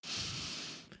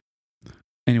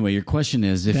 Anyway, your question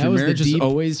is, if That your was the marriage is deep-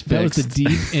 always That was fixed... the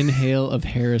deep inhale of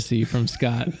heresy from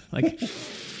Scott. Like,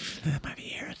 that might be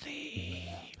heresy.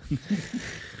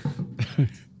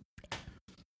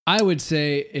 I would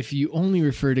say if you only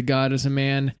refer to God as a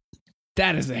man,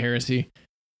 that is a heresy.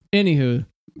 Anywho,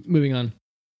 moving on.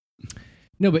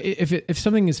 No, but if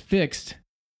something is fixed,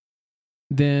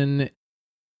 then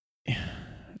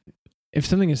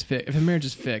if a marriage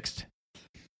is fixed,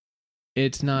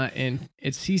 it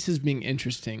ceases being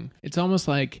interesting. It's almost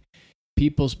like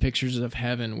people's pictures of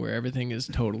heaven where everything is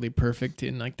totally perfect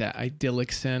in like that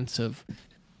idyllic sense of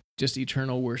just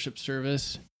eternal worship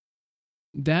service.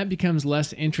 That becomes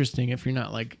less interesting if you're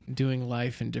not like doing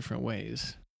life in different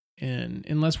ways. And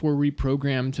unless we're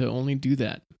reprogrammed to only do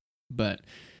that. But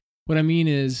what I mean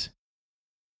is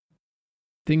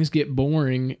things get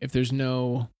boring if there's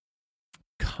no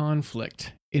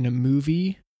conflict in a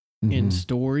movie, in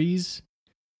stories,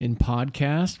 in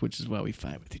podcasts, which is why we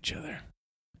fight with each other.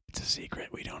 It's a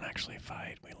secret. We don't actually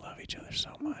fight. We love each other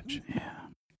so much.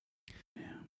 Yeah.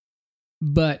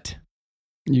 But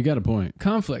You got a point.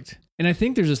 conflict. And I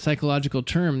think there's a psychological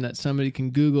term that somebody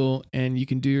can Google, and you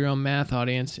can do your own math,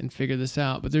 audience, and figure this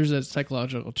out. But there's a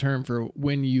psychological term for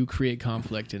when you create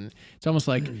conflict. And it's almost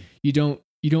like you don't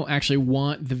actually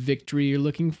want the victory you're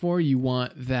looking for. You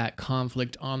want that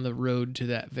conflict on the road to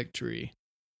that victory,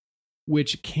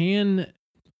 which can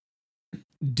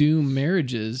doom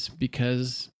marriages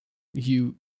because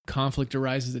conflict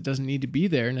arises that doesn't need to be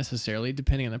there necessarily,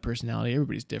 depending on the personality.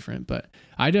 Everybody's different. But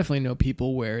I definitely know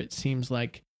people where it seems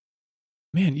like,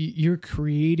 man, you're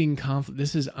creating conflict.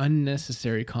 This is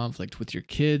unnecessary conflict with your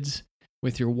kids,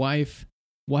 with your wife.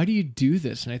 Why do you do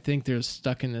this? And I think they're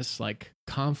stuck in this like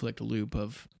conflict loop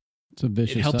of It's a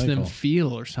vicious it helps cycle. them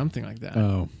feel or something like that.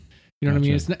 Oh, you know what I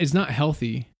mean? gotcha. It's not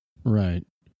healthy. right.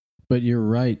 But you're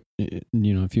right.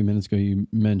 A few minutes ago you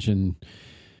mentioned,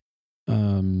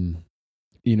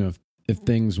 if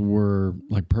things were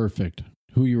like perfect,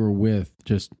 who you were with,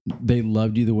 just they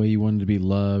loved you the way you wanted to be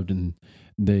loved, and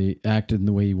they acted in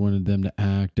the way you wanted them to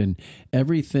act, and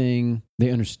everything,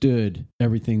 they understood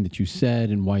everything that you said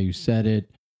and why you said it,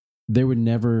 there would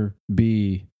never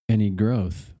be any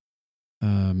growth.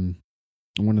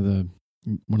 One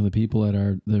of the people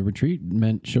at the retreat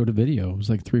showed a video. It was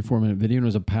like 3-4 minute video, and it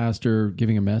was a pastor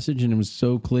giving a message, and it was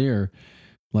so clear.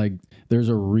 Like, there's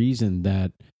a reason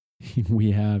that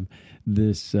we have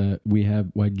this. We have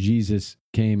why Jesus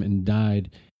came and died,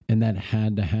 and that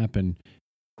had to happen.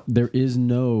 There is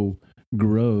no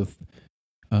growth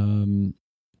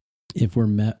if we're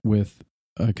met with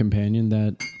a companion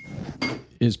that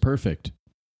is perfect.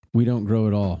 We don't grow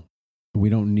at all. We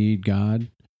don't need God,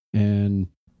 and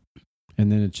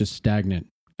then it's just stagnant,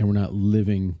 and we're not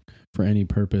living for any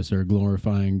purpose or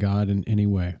glorifying God in any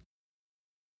way,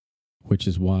 which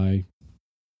is why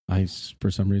I,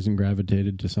 for some reason,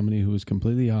 gravitated to somebody who was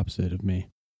completely opposite of me.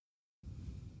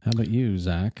 How about you,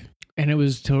 Zach? And it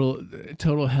was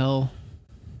total hell.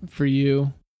 for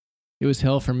you. It was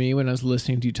hell for me when I was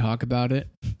listening to you talk about it.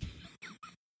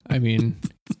 I mean,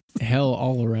 hell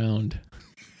all around.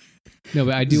 No,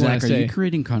 but I do want Zach, to say, are you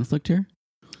creating conflict here?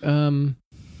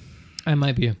 I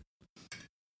might be.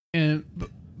 And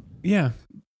yeah,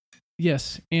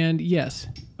 yes, and yes.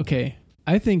 Okay,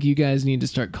 I think you guys need to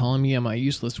start calling me on my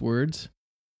useless words.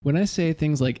 When I say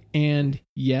things like "and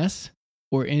yes"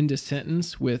 or end a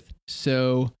sentence with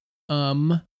 "so,"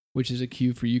 which is a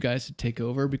cue for you guys to take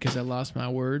over because I lost my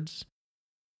words.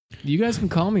 You guys can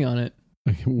call me on it.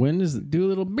 Okay, Do a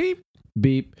little beep.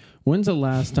 beep? When's the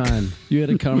last time you had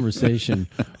a conversation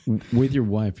with your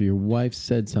wife, or your wife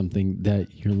said something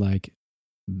that you're like,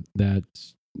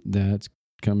 that's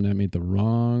coming at me at the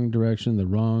wrong direction, the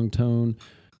wrong tone.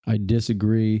 I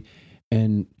disagree,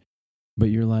 but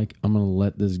you're like, I'm gonna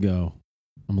let this go.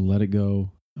 I'm gonna let it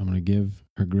go. I'm gonna give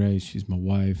her grace. She's my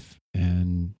wife,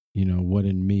 and what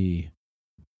in me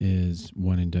is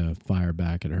wanting to fire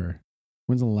back at her.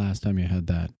 When's the last time you had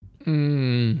that?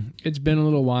 It's been a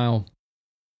little while.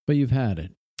 But you've had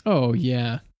it. Oh,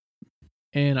 yeah.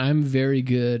 And I'm very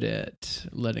good at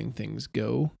letting things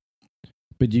go.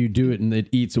 But do you do it and it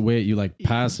eats away at you like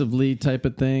passively type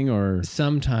of thing, or?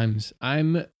 Sometimes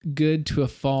I'm good to a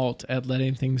fault at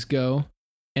letting things go.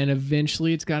 And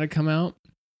eventually it's got to come out.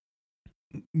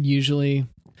 Usually,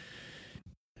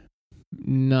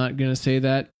 not going to say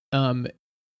that.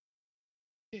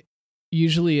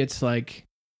 Usually it's like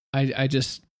I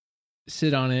just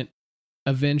sit on it.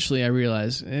 Eventually I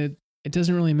realize it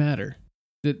doesn't really matter.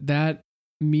 That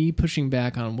me pushing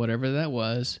back on whatever that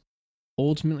was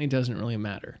ultimately doesn't really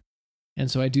matter.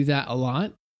 And so I do that a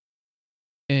lot.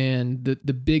 And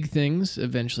the big things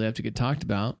eventually have to get talked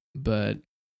about, but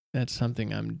that's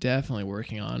something I'm definitely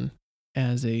working on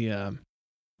as a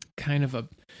kind of a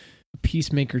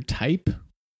peacemaker type.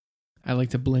 I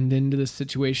like to blend into the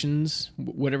situations,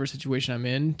 whatever situation I'm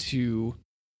in, to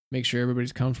make sure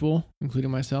everybody's comfortable,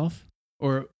 including myself,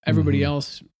 or everybody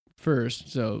else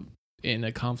first. So in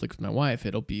a conflict with my wife,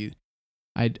 it'll be,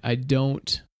 I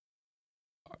don't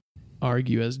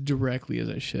argue as directly as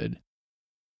I should.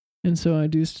 And so I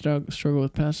do struggle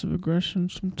with passive aggression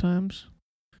sometimes.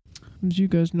 Did you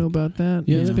guys know about that?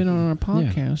 Yeah. It's been on our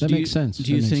podcast. Yeah, that makes sense.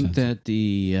 Do you think that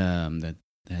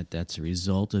that's a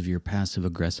result of your passive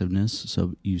aggressiveness?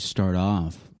 So you start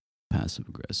off passive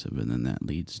aggressive, and then that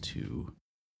leads to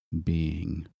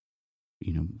being,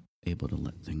 able to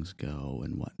let things go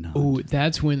and whatnot. Oh,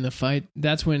 that's when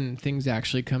things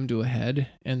actually come to a head,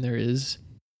 and there is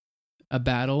a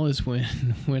battle. Is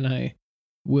when I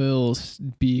will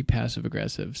be passive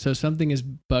aggressive. So something has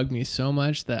bugged me so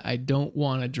much that I don't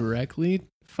want to directly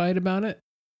fight about it,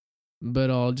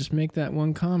 but I'll just make that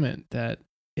one comment that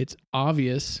it's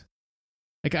obvious.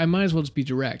 Like, I might as well just be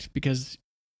direct because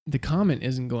the comment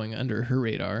isn't going under her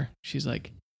radar. She's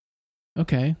like,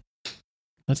 okay,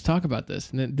 let's talk about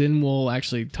this. And then we'll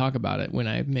actually talk about it when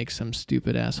I make some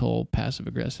stupid asshole passive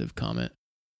aggressive comment.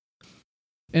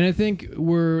 And I think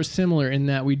we're similar in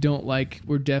that we're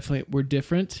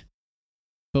different,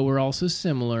 but we're also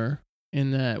similar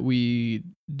in that we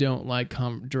don't like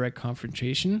direct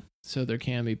confrontation. So there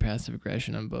can be passive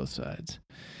aggression on both sides.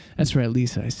 That's right,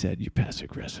 Lisa. I said you're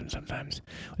passive aggressive sometimes.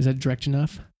 Was that direct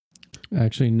enough?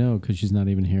 Actually, no, because she's not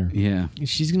even here. Yeah.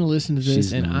 She's going to listen to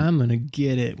this, and I'm going to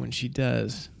get it when she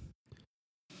does.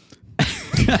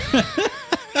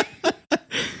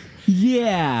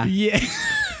 Yeah. Yeah.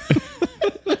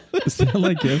 It sounds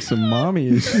like you have some mommy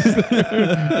issues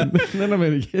there. Then I'm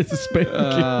going to get a spanking.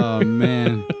 Oh,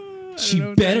 man. She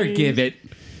better give it.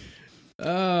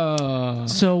 Oh.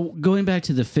 So going back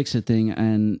to the fix it thing,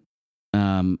 and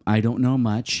I don't know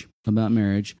much about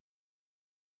marriage.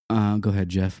 Go ahead,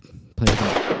 Jeff. Play it.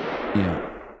 Yeah.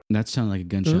 That sounded like a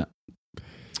gunshot.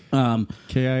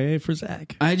 KIA for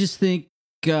Zach. I just think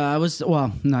I was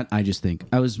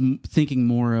thinking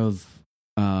more of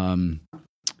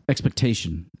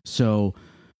expectation. So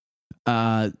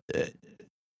there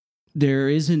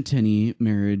isn't any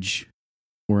marriage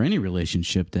or any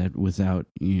relationship that without,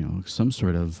 some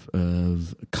sort of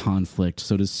conflict.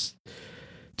 So to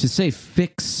say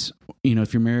fix,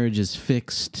 if your marriage is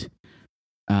fixed,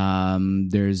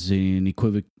 there's an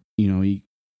equivoc,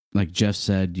 like Jeff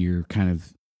said, you're kind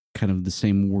of the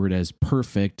same word as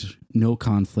perfect, no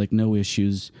conflict, no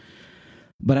issues.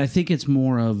 But I think it's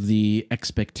more of the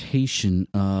expectation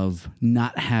of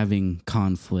not having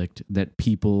conflict that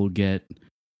people get,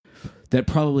 that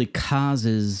probably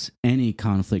causes any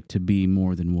conflict to be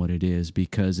more than what it is,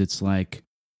 because it's like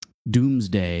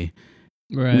doomsday.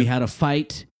 Right. We had a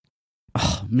fight.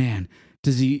 Oh man,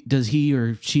 does he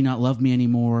or she not love me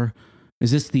anymore? Is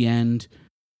this the end?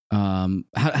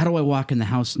 how do I walk in the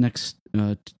house next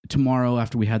tomorrow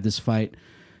after we had this fight?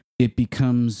 It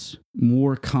becomes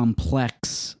more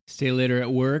complex. Stay later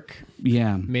at work.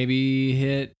 Yeah. Maybe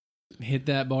hit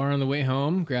that bar on the way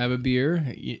home. Grab a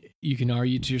beer. You can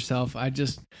argue to yourself, I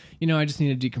just need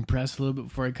to decompress a little bit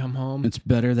before I come home. It's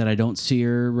better that I don't see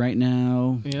her right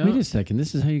now. Yeah. Wait a second.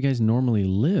 This is how you guys normally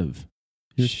live.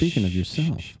 You're speaking of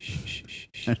yourself.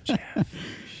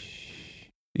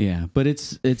 Yeah, but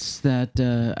it's that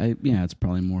it's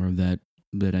probably more of that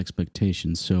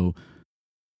expectation. So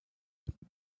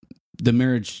the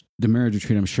marriage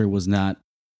retreat, I'm sure, was not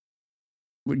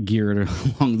geared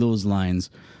along those lines.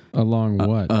 Along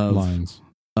what lines?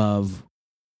 Of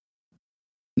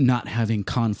not having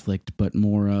conflict, but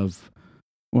more of,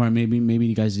 or maybe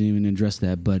you guys didn't even address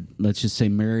that, but let's just say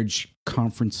marriage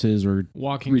conferences or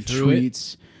walking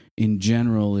retreats in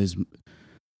general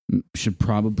should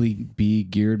probably be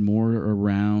geared more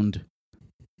around,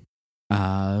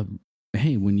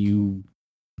 hey, when you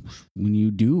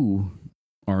do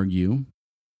argue,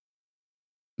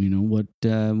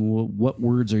 what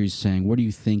words are you saying? What are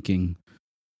you thinking?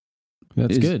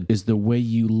 That's good. Is the way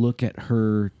you look at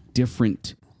her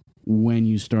different when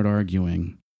you start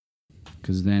arguing?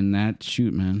 Because then man.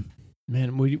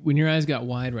 Man, when your eyes got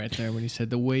wide right there, when you said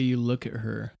the way you look at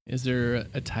her, is there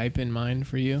a type in mind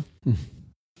for you?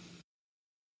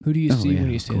 Who do you see when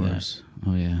you say that?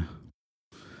 Oh, yeah.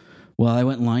 Well, I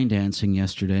went line dancing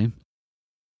yesterday.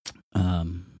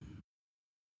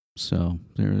 So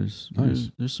there's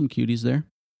some cuties there.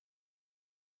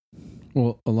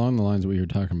 Well, along the lines of what you were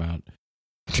talking about,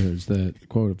 there's the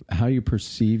quote of how you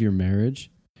perceive your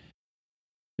marriage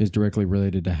is directly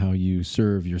related to how you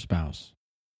serve your spouse.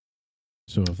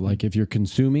 So if you're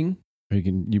consuming, or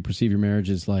you perceive your marriage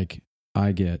as like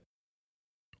I get,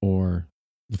 or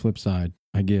the flip side,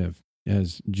 I give,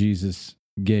 as Jesus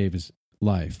gave his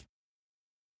life.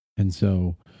 And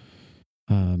so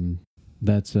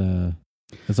that's a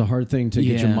hard thing to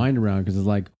get your mind around, because it's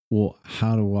like, well,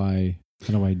 how do I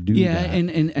do that? Yeah,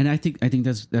 and I think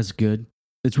that's good.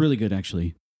 It's really good,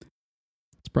 actually.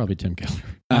 It's probably Tim Keller.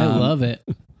 I love it.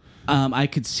 I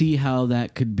could see how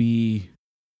that could be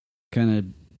kind of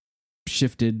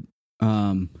shifted,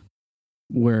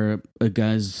 where a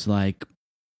guy's like,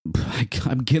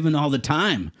 I'm giving all the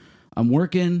time. I'm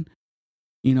working,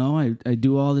 I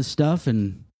do all this stuff,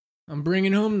 and I'm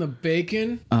bringing home the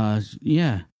bacon.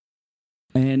 Yeah,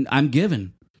 and I'm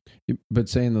giving. But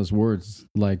saying those words,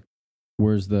 like,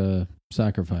 where's the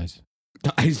sacrifice?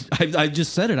 I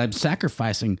just said it. I'm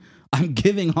sacrificing. I'm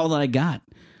giving all that I got.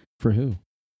 For who?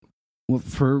 Well,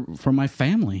 for my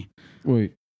family.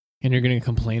 Wait. And you're going to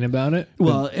complain about it?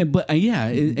 Well,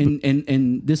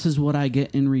 and this is what I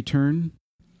get in return.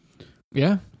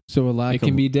 Yeah. So it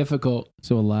can be difficult.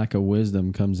 So a lack of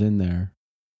wisdom comes in there,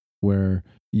 where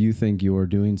you think you're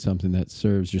doing something that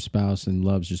serves your spouse and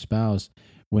loves your spouse,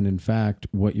 when in fact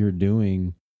what you're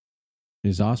doing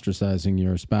is ostracizing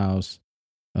your spouse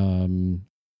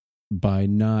by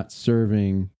not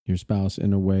serving your spouse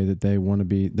in a way that they want to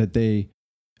be, that they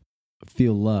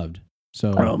feel loved.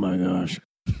 So, oh my gosh.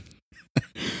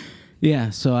 Yeah,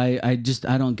 so I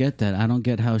don't get that. I don't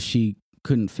get how she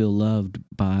couldn't feel loved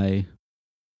by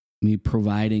me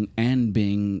providing and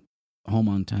being home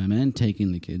on time and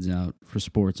taking the kids out for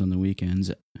sports on the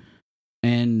weekends.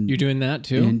 And you're doing that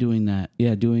too? And doing that.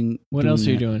 Yeah, doing What else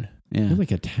are you doing? Yeah. You're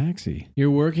like a taxi.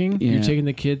 You're working? Yeah. You're taking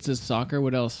the kids to soccer?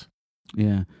 What else?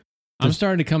 Yeah. I'm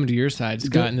starting to come to your side,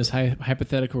 Scott, in this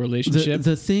hypothetical relationship.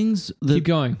 Keep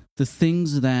going. The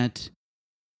things that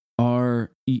are,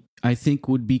 I think,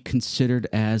 would be considered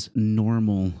as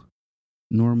normal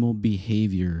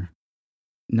behavior,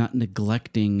 not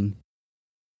neglecting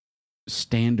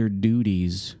standard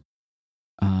duties.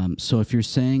 So if you're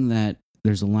saying that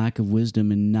there's a lack of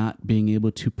wisdom in not being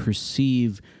able to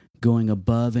perceive going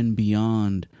above and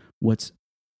beyond what's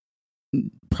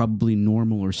probably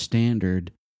normal or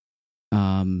standard,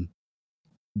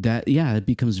 it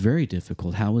becomes very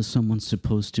difficult. How is someone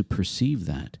supposed to perceive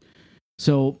that?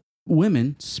 So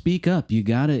women, speak up. You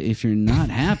gotta, if you're not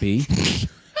happy,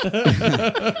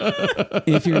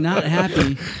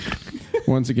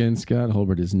 Once again, Scott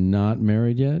Holbert is not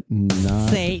married yet. Not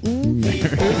Satan.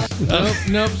 married.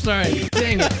 Nope, sorry.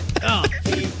 Dang it. Oh,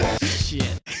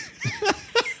 shit.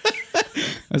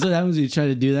 That's what happens when you try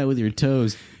to do that with your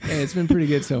toes. Hey, it's been pretty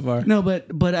good so far. No,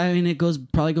 but I mean,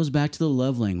 probably goes back to the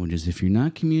love languages. If you're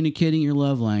not communicating your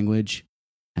love language,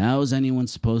 how is anyone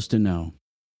supposed to know?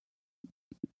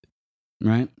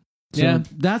 Right? So yeah.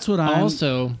 That's where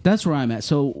I'm at.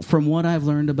 So from what I've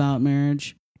learned about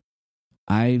marriage,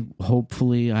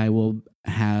 hopefully I will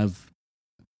have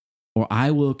or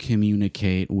I will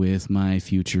communicate with my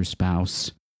future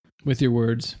spouse With your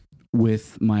words.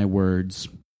 with my words.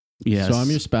 Yes. So I'm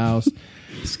your spouse.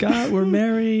 Scott, we're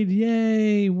married.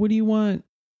 Yay. What do you want?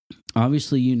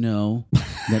 Obviously, you know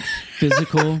that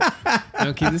physical.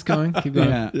 No, keep this going. Keep going.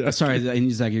 Yeah. Sorry,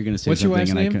 Zach, you're going to say What's your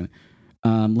something. wife's and I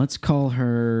couldn't. Let's call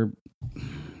her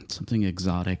something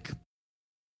exotic.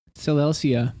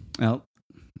 Celestia.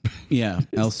 Elsia.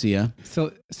 Celestia.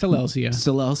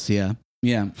 Celestia.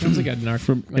 Yeah. Sounds like a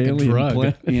From like a Alien drug.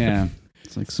 Planet. Yeah.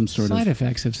 It's like some sort Side of.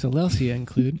 effects of Celestia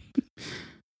include.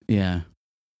 Yeah.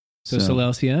 So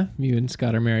Celestia, you and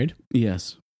Scott are married.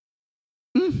 Yes.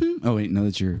 Mm-hmm. Oh, wait. No,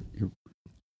 that's your.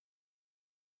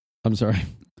 I'm sorry.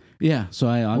 Yeah. So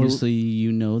I obviously,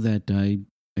 you know that I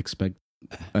expect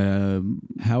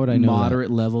How would I know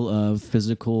moderate level of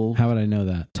physical How would I know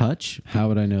that? touch. How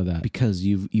would I know that? Because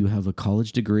you have a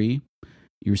college degree,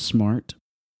 you're smart,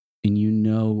 and you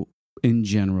know in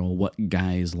general what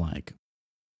guys like.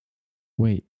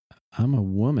 Wait, I'm a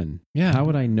woman. Yeah. How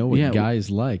would I know what Yeah, guys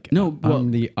like? No, well,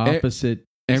 I'm the opposite.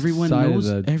 everyone side of knows.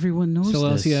 the- Everyone knows this.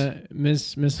 Celestia,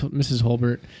 Mrs.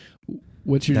 Holbert,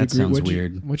 what's your That degree? sounds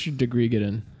weird. What's your degree get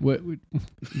in? What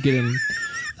get in?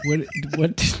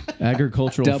 What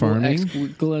Agricultural double farming.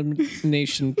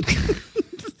 exclamation?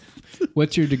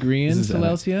 What's your degree in, This is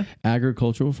Celestia?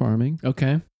 Agricultural farming.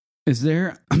 Okay. Is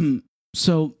there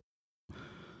so?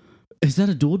 Is that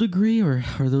a dual degree or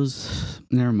are those?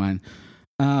 Never mind.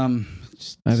 I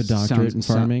have a doctorate in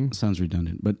farming. Sounds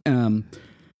redundant, but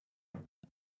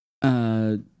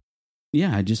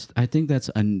yeah. I think that's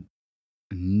a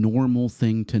normal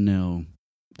thing to know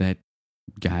that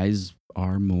guys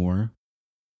want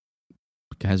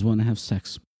to have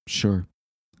sex. Sure,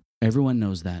 everyone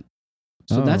knows that.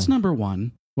 So Oh. that's number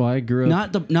one. Well, I grew up.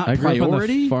 Not I grew up on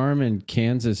priority. the farm in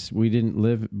Kansas. We didn't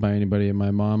live by anybody, and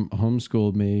my mom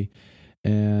homeschooled me,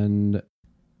 and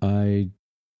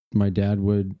my dad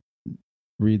would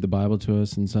read the Bible to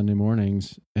us on Sunday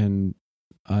mornings, and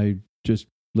I just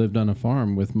lived on a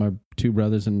farm with my two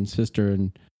brothers and sister,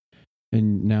 and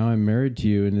now I'm married to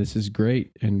you, and this is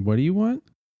great. And what do you want?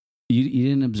 You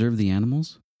didn't observe the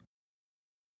animals?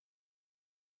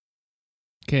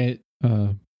 Okay.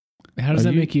 How does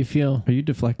that make you feel, Are you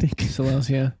deflecting?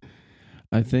 Celestia?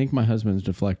 I think my husband's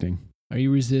deflecting. Are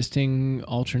you resisting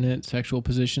alternate sexual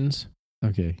positions?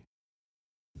 Okay.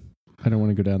 I don't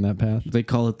want to go down that path. They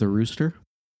call it the rooster.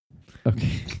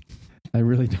 Okay. I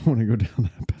really don't want to go down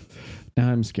that path.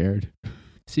 Now I'm scared.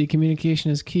 See,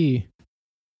 communication is key.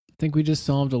 I think we just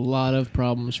solved a lot of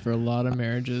problems for a lot of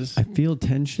marriages. I feel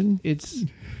tension.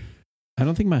 I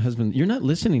don't think my husband... You're not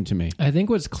listening to me. I think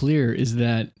what's clear is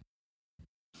that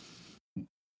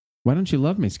Why don't you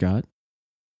love me, Scott?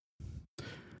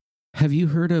 Have you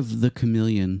heard of the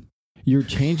chameleon? You're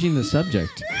changing the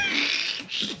subject.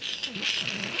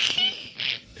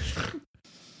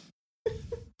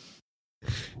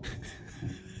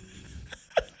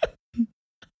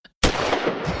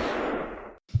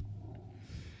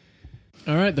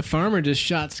 all right, the farmer just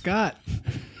shot Scott.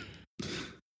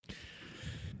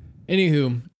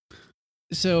 Anywho,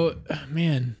 so,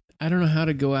 man, I don't know how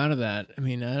to go out of that. I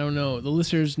mean, I don't know. The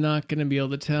listener's not going to be able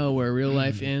to tell where real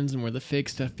life ends and where the fake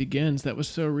stuff begins. That was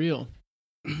so real.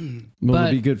 Well, But-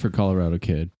 it'll be good for Colorado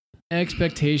Kid.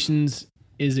 Expectations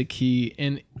is a key.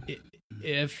 And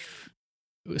if,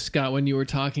 Scott, when you were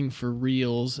talking for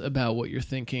reals about what you're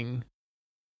thinking,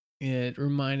 it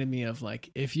reminded me of like,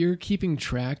 if you're keeping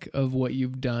track of what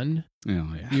you've done, Oh,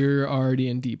 yeah. you're already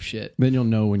in deep shit. Then you'll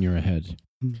know when you're ahead.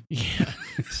 Yeah,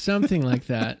 something like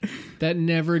that. That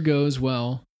never goes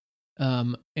well.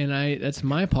 And that's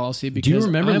my policy because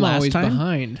remember I'm last always time?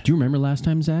 behind. Do you remember last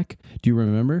time, Zach? Do you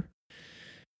remember?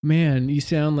 Man, you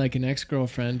sound like an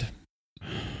ex-girlfriend.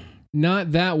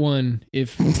 Not that one,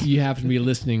 if you happen to be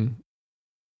listening.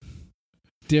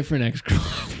 Different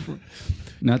ex-girlfriend.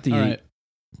 Not the All right.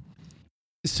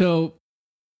 So,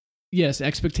 yes,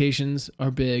 expectations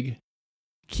are big.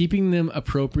 Keeping them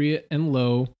appropriate and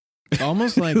low.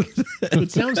 Almost like,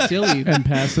 it sounds silly. And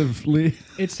passively.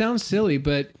 It sounds silly,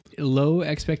 but low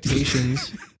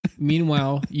expectations.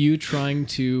 Meanwhile, you trying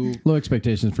to... Low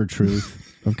expectations for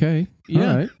truth. Okay. Yeah.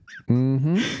 All right.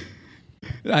 Mm-hmm.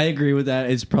 I agree with that.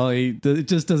 It's probably, it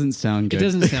just doesn't sound It good.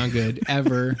 doesn't sound good,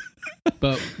 ever.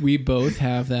 But we both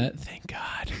have that, thank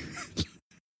God.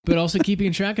 But also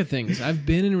keeping track of things. I've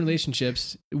been in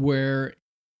relationships where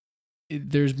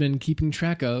there's been keeping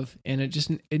track of, and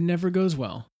it never goes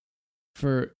well.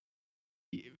 For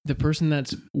the person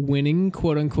that's winning,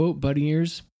 quote unquote, buddy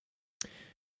years.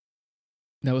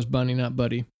 That was Bunny, not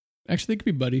Buddy. Actually, it could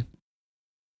be Buddy.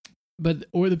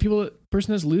 or the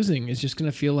person that's losing is just going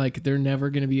to feel like they're never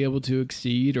going to be able to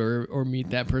exceed or meet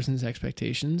that person's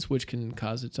expectations, which can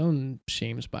cause its own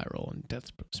shame spiral and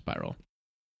death spiral.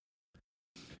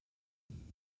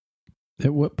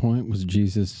 At what point was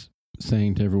Jesus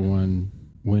saying to everyone,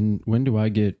 when do I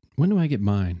get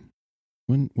mine?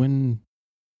 When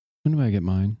do I get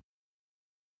mine?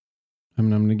 I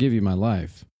mean, I'm going to give you my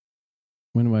life.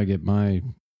 When do I get my,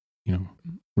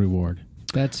 reward?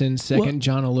 That's in Second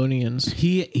John Alonians.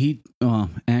 He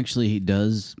actually he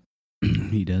does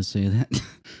say that.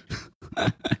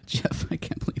 Jeff, I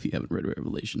can't believe you haven't read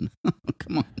Revelation.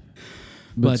 Come on.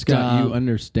 But Scott, you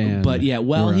understand. But yeah,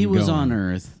 while where he I'm was going. on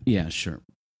Earth, yeah, sure,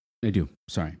 I do.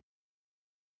 Sorry.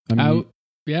 I mean,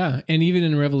 Yeah, and even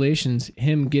in Revelations,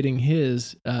 him getting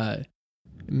his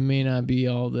may not be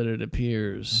all that it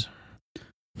appears.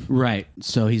 Right.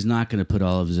 So he's not going to put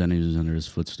all of his enemies under his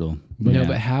footstool. But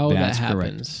Yeah, how that that's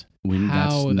happens. correct. How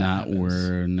That's that not happens.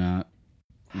 we're not.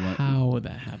 What, How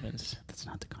that happens. That's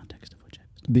not the context of what Jeff.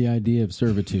 the idea of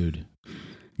servitude.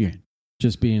 Yeah.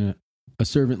 Just being a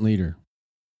servant leader,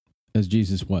 as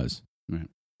Jesus was. Right.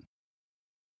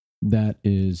 That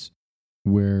is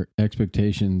where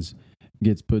expectations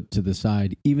gets put to the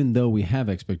side, even though we have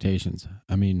expectations.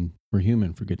 I mean, we're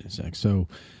human, for goodness sake. So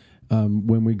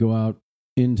when we go out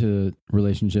into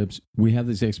relationships, we have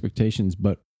these expectations,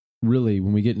 but really,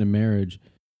 when we get into marriage,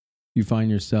 you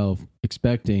find yourself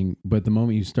expecting, but the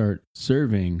moment you start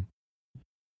serving,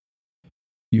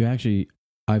 you actually,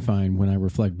 I find when I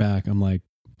reflect back, I'm like,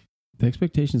 the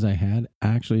expectations I had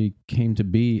actually came to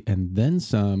be, and then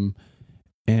some,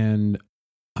 and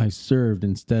I served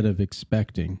instead of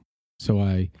expecting. So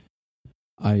I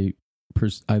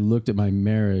looked at my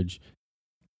marriage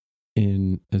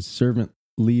in a servant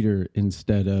leader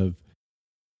instead of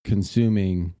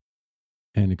consuming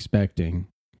and expecting.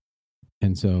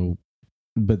 And so,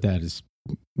 but that is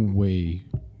way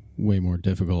more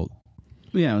difficult.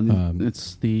 Yeah,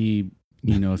 it's the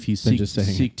if you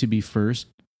seek to be first,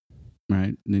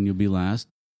 right, then you'll be last,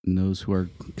 and those who are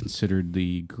considered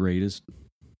the greatest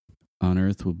on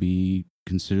earth will be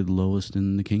considered the lowest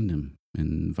in the kingdom,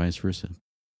 and vice versa.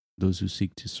 Those who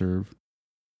seek to serve,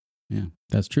 yeah,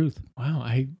 That's truth. Wow,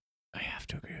 I have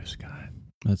to agree with Scott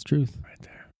That's truth. right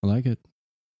there. I like it.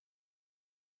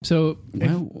 So,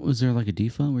 was there like a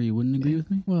default where you wouldn't agree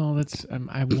with me? well, that's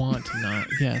I want to not.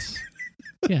 Yes,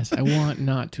 I want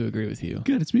not to agree with you.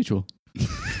 Good, it's mutual.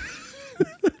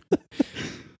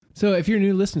 So, if you're a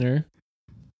new listener,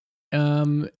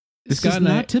 This Scott is and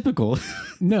not typical.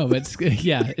 no, but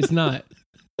it's not.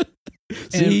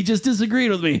 See, he just disagreed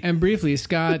with me. And briefly,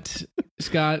 Scott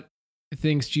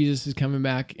thinks Jesus is coming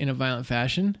back in a violent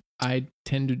fashion. I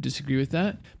tend to disagree with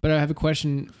that, but I have a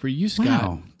question for you, Scott.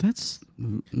 Wow, that's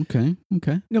okay.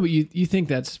 Okay. No, but you think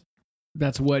that's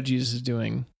what Jesus is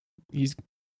doing? Is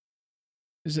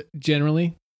it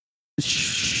generally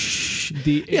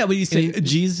Yeah, but you say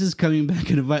Jesus is coming back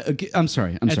in a violent. I'm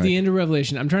sorry. At the end of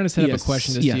Revelation, I'm trying to set up a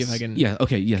question to see if I can. Yeah.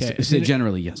 Okay. Yes. Okay. Say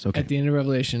generally, yes. Okay. At the end of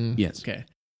Revelation, Yes. Okay,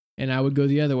 and I would go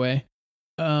the other way.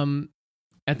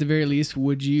 At the very least,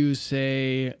 would you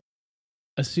say,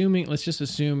 let's just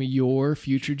assume your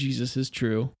future Jesus is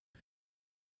true,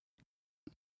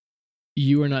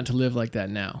 you are not to live like that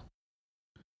now?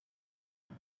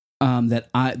 That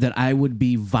I would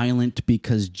be violent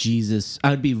because Jesus.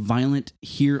 I would be violent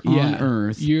here on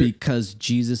earth because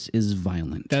Jesus is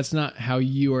violent. That's not how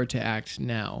you are to act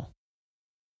now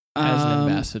as an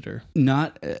ambassador.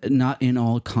 Not in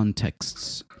all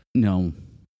contexts. No.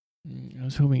 I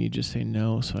was hoping you'd just say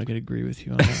no, so I could agree with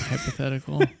you on that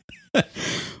hypothetical.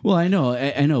 Well, I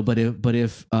know, but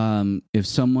if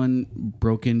someone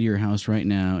broke into your house right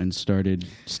now and started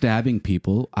stabbing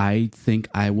people, I think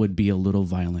I would be a little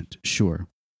violent. Sure.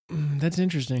 That's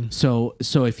interesting. So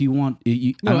if you want,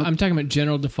 I'm talking about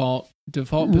general default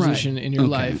position in your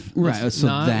life. Right. It's So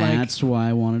not that's why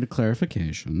I wanted a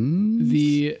clarification.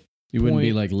 You wouldn't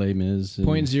be like Les Mis.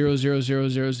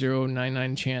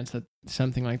 0.000099 chance that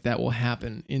something like that will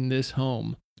happen in this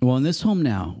home. Well, in this home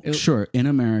now, sure, in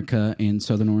America, in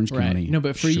Southern Orange County. No,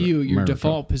 but for sure, you, your America.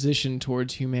 default position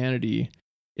towards humanity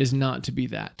is not to be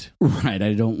that. Right.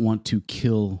 I don't want to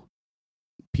kill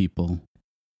people.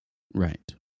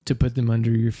 Right. To put them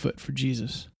under your foot for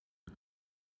Jesus.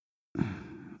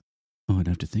 Oh, I'd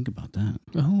have to think about that.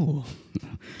 Oh.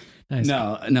 Nice.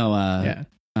 No. Yeah.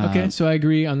 Okay, so I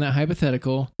agree on that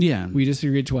hypothetical. Yeah. We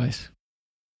disagreed twice.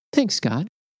 Thanks, Scott.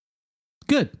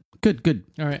 Good.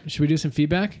 All right, should we do some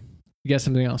feedback? You got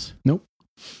something else? Nope.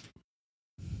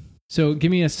 So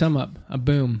give me a sum up, a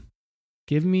boom.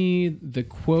 Give me the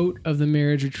quote of the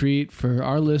marriage retreat for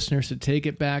our listeners to take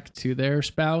it back to their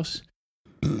spouse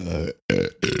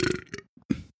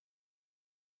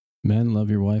Men, love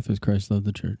your wife as Christ loved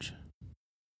the church.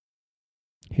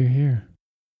 Hear, hear.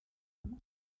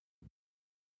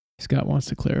 Scott wants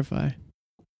to clarify.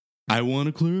 I want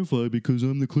to clarify because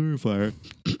I'm the clarifier.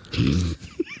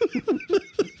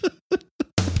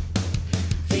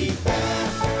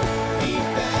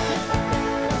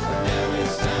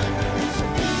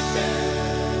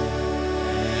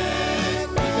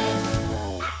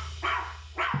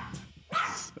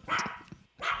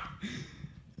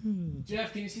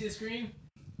 Jeff, can you see the screen?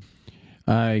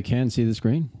 I can see the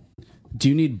screen. Do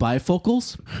you need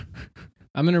bifocals?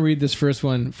 I'm going to read this first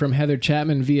one from Heather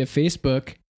Chapman via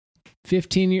Facebook.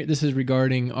 15 years. This is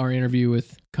regarding our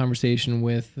conversation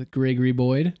with Gregory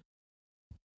Boyd.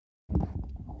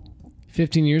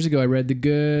 15 years ago, I read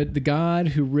The God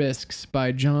Who Risks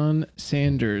by John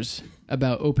Sanders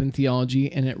about open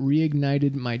theology, and it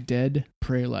reignited my dead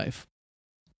prayer life.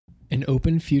 An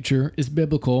open future is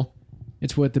biblical.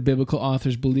 It's what the biblical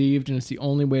authors believed, and it's the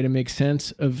only way to make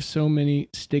sense of so many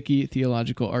sticky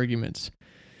theological arguments.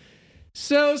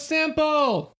 So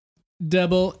simple!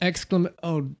 Double exclamation.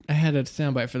 Oh, I had a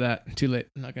soundbite for that. Too late.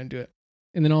 I'm not going to do it.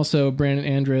 And then also Brandon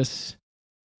Andrus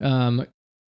via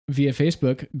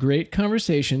Facebook. Great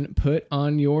conversation. Put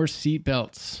on your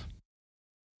seatbelts.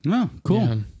 Oh, cool.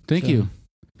 Yeah, Thank you.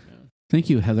 Yeah. Thank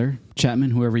you, Heather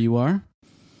Chapman, whoever you are.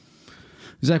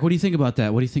 Zach, what do you think about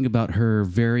that? What do you think about her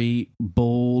very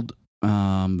bold,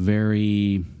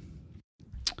 very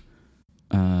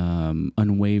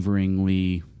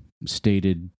unwaveringly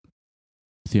stated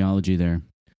theology there?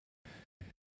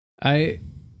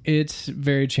 It's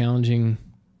very challenging.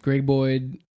 Greg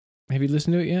Boyd, have you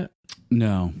listened to it yet?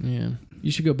 No. Yeah.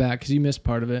 You should go back because you missed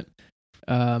part of it.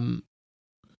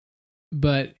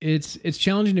 But it's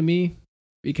challenging to me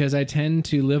because I tend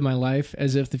to live my life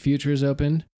as if the future is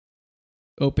open.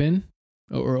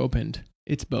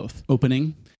 It's both.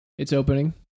 Opening. It's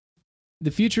opening. The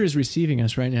future is receiving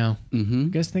us right now. Mm-hmm. You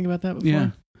guys think about that before?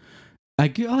 Yeah. I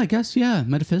guess, yeah.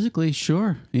 Metaphysically,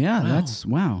 sure. Yeah, Wow. that's,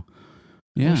 wow.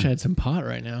 I Yeah. wish I had some pot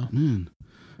right now. Man.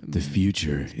 The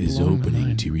future is Blowing my opening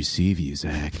mind. to receive you,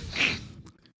 Zach.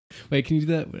 Wait, can you do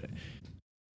that?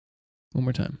 One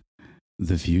more time.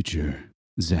 The future,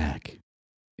 Zach,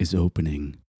 is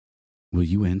opening. Will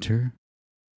you enter?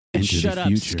 Enter Shut the up,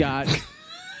 future. Scott.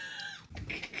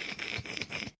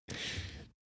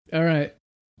 All right.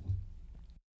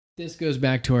 This goes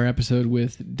back to our episode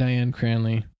with Diane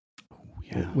Cranley,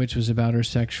 Yeah. which was about her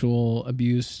sexual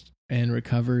abuse and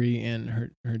recovery and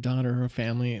her daughter, her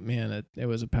family. Man, it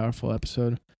was a powerful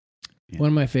episode. Yeah. One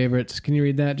of my favorites. Can you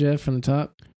read that, Jeff, from the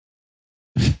top?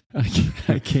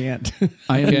 I can't.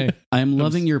 I am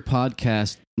loving your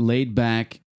podcast, laid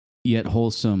back yet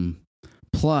wholesome.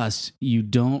 Plus, you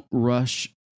don't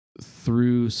rush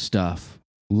through stuff.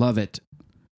 Love it.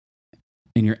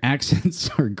 And your accents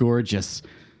are gorgeous.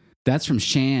 That's from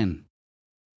Shan.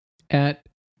 At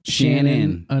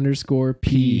Shannon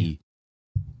Shannon_P.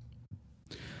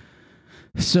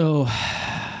 So,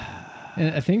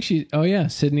 And I think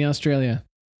Sydney, Australia.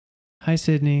 Hi,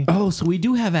 Sydney. so we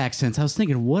do have accents. I was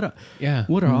thinking, what are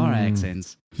our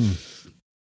accents?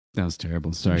 That was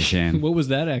terrible. Sorry, Shan. What was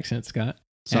that accent, Scott?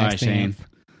 Sorry, Shane.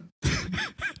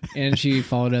 And she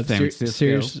followed up, San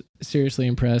Francisco. seriously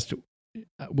impressed,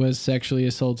 was sexually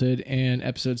assaulted, and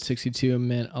episode 62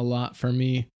 meant a lot for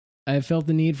me. I have felt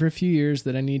the need for a few years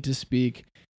that I need to speak.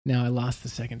 Now I lost the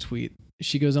second tweet.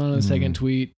 She goes on in the second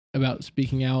tweet about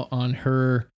speaking out on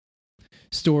her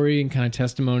story and kind of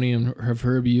testimony of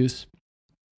her abuse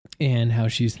and how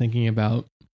she's thinking about,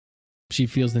 she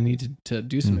feels the need to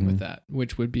do something with that,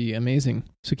 which would be amazing.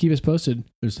 So keep us posted.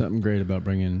 There's something great about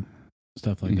bringing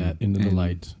stuff like that into the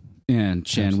light. And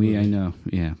Shan, Absolutely. I know.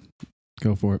 Yeah.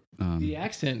 Go for it. The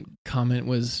accent comment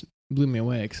blew me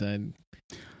away because I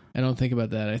don't think about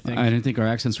that. I didn't think our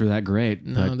accents were that great.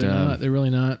 No, but, they're not. They're really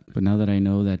not. But now that I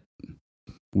know that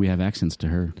we have accents to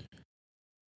her.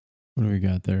 What do we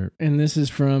got there? And this is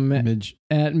from Midge.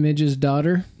 at Midge's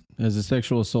daughter. As a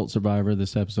sexual assault survivor,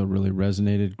 this episode really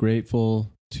resonated.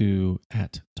 Grateful to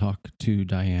at Talk to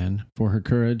Diane for her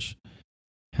courage.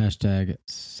 Hashtag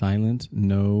silent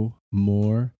no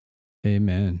more.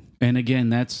 Amen. And again,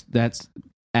 that's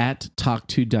at Talk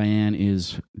to Diane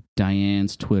is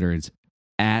Diane's Twitter. It's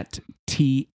at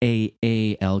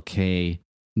TAALK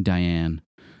Diane.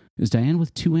 Is Diane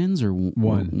with two N's or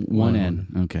one N?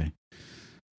 Okay.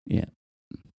 Yeah.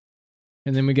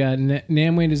 And then we got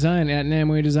Namway Design at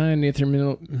Namway Design,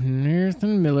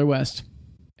 Nathan Miller West.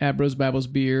 At Bros Bibles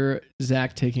Beer,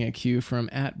 Zach taking a cue from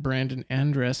at Brandon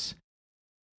Andrus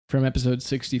from episode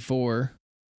 64.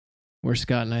 where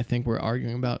Scott and I think we're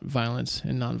arguing about violence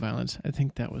and nonviolence. I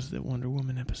think that was the Wonder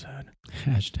Woman episode.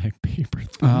 Hashtag paper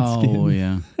thin Oh,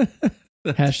 skin. yeah.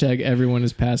 Hashtag everyone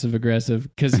is passive aggressive.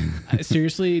 Because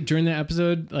seriously, during that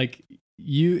episode, like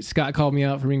Scott called me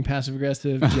out for being passive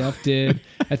aggressive. Jeff did.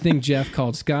 I think Jeff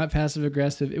called Scott passive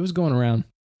aggressive. It was going around.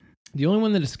 The only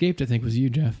one that escaped, I think, was you,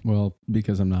 Jeff. Well,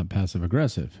 because I'm not passive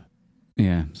aggressive.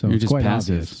 Yeah. So you're it's just quite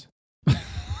passive. obvious.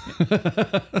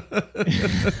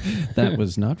 That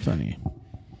was not funny.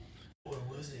 Or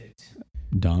was it?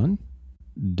 Don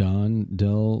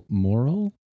Del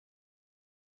Moral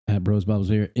at Bros Bubbles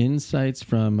here. Insights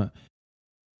from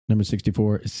number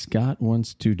 64. Scott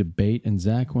wants to debate and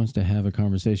Zach wants to have a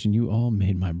conversation. You all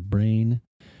made my brain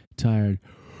tired.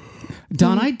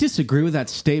 Don, I disagree with that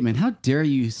statement. How dare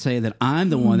you say that I'm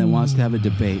the one that wants to have a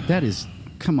debate? That is,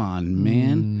 come on,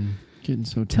 man. Getting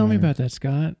so tired. Tell me about that,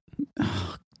 Scott.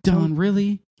 Oh, Don,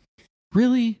 really?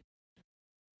 Really?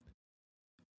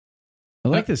 I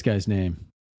like this guy's name.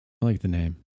 I like the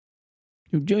name.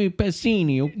 Jimmy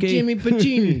Pacini, okay? Jimmy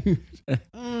Pacini. Is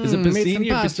it Made some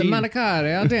Pacini or pasta, Pacini?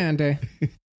 manicare, al dente.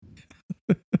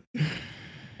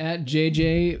 At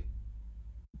JJ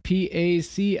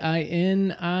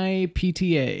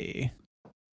PACINIPTA.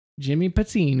 Jimmy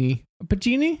Pacini.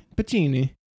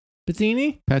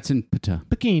 Pacini? Patson Pata.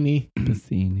 Bikini.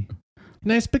 Pacini.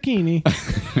 Nice bikini.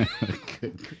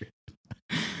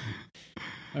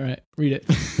 All right, read it.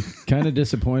 Kind of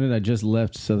disappointed. I just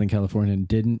left Southern California and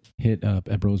didn't hit up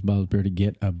at Bros Bob's Beer to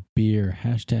get a beer.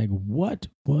 Hashtag what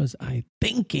was I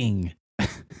thinking?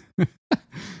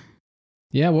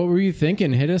 Yeah, what were you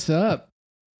thinking? Hit us up.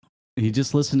 You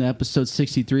just listened to episode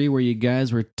 63 where you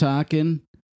guys were talking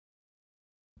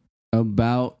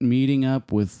about meeting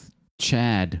up with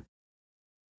Chad.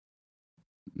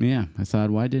 Yeah, I thought,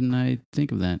 why didn't I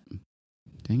think of that?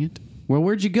 Dang it. Well,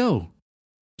 where'd you go,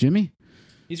 Jimmy?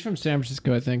 He's from San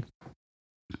Francisco, I think.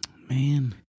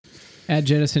 Man. At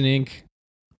Jettison Inc.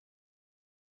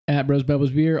 At Bros Bubbles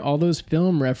Beer. All those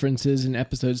film references in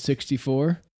episode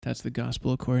 64. That's the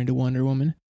gospel according to Wonder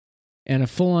Woman. And a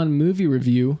full-on movie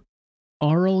review.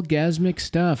 Orgasmic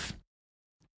stuff.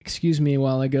 Excuse me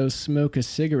while I go smoke a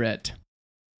cigarette.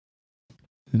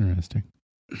 Interesting.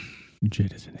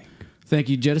 Jettison Inc. Thank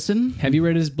you, Jettison. Have you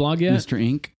read his blog yet? Mr.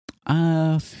 Ink.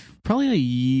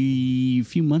 Probably a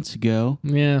few months ago.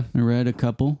 Yeah. I read a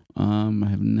couple. I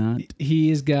have not.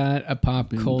 He's got a pop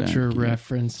Been culture back yet.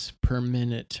 reference per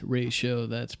minute ratio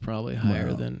that's probably higher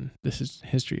Wow. than This Is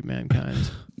History of Mankind.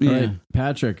 Yeah. All right,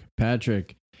 Patrick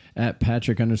at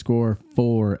Patrick_4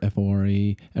 FORE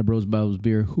at Bros Bubbles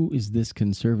Beer. Who is this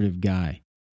conservative guy?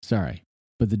 Sorry,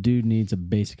 but the dude needs a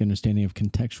basic understanding of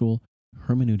contextual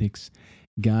hermeneutics.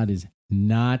 God is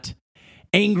not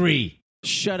angry.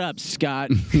 Shut up,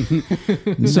 Scott.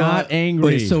 Not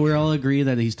angry. Wait, so we all agree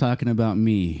that he's talking about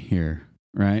me here,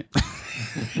 right?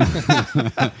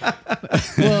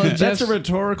 Well, That's a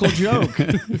rhetorical joke.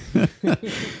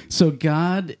 So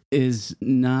God is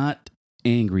not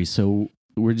angry. So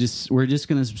we're just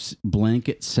going to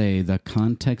blanket say the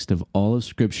context of all of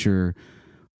Scripture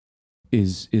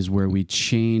is where we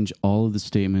change all of the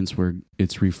statements where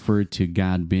it's referred to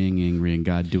God being angry and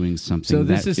God doing something. So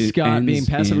this that is it Scott being ends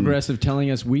passive in- aggressive, telling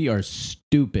us we are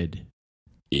stupid.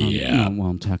 Well,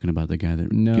 I'm talking about the guy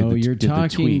that No, did you're the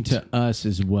talking tweet. to us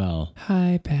as well.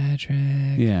 Hi, Patrick.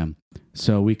 Yeah.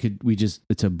 So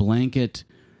it's a blanket.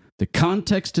 The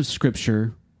context of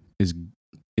Scripture is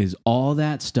all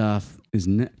that stuff is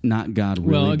not God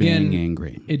really Well, again, being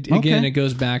angry. Again, it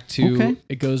goes back to Okay.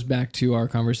 it goes back to our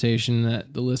conversation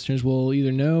that the listeners will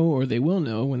either know or they will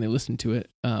know when they listen to it.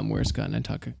 Where Scott and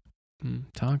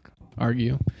I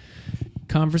argue,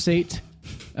 conversate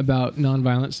about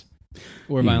nonviolence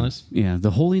or violence. Yeah,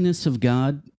 the holiness of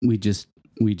God, we just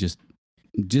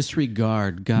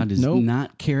disregard. God does Nope.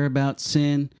 not care about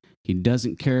sin. He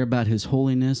doesn't care about His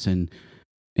holiness and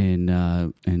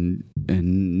not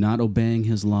obeying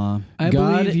His law. God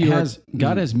believe you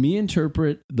has me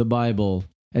interpret the Bible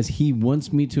as He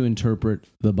wants me to interpret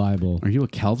the Bible. Are you a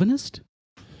Calvinist?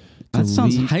 That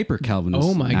sounds hyper Calvinist.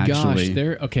 Oh my gosh,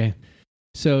 actually. okay.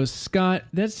 So Scott,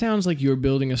 that sounds like you're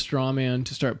building a straw man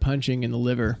to start punching in the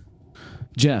liver.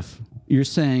 Jeff, you're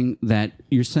saying that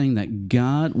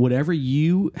God, however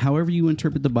you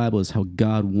interpret the Bible is how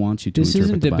God wants you to This interpret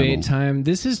isn't the debate Bible. time.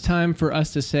 This is time for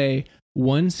us to say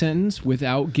one sentence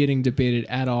without getting debated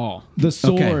at all. The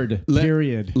sword, Okay.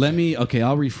 period. I'll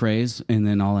rephrase and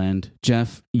then I'll end.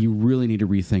 Jeff, you really need to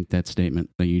rethink that statement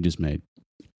that you just made.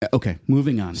 Okay,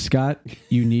 moving on. Scott,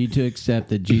 you need to accept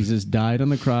that Jesus died on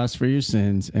the cross for your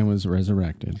sins and was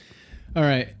resurrected. All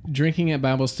right, drinking at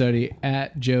Bible study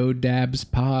at Joe Dabs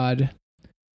Pod.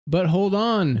 But hold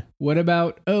on. What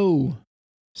about,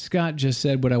 Scott just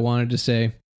said what I wanted to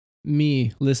say.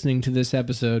 Me listening to this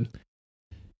episode.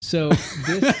 So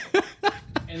this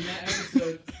and that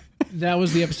episode, that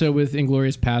was the episode with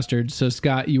Inglorious Bastards. So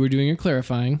Scott, you were doing your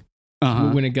clarifying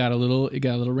when it got a little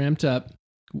ramped up.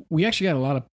 We actually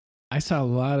got I saw a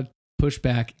lot of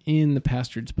pushback in the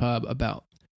Bastards pub about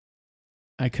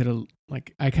I kind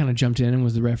of jumped in and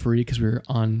was the referee because we were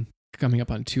coming up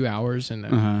on 2 hours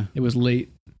and it was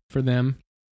late for them.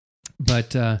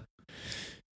 But I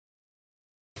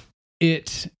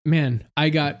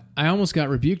almost got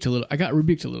rebuked a little. I got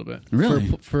rebuked a little bit. Really?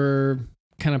 For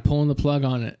kind of pulling the plug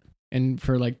on it and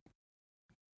for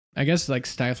I guess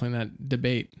stifling that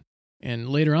debate. And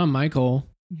later on, Michael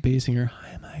Basinger,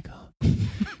 hi Michael,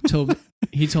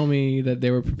 he told me that they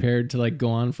were prepared to go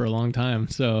on for a long time.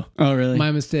 So, oh really?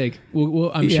 My mistake. I'm sure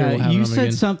we'll have you it on said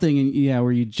again. something, and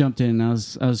where you jumped in. And I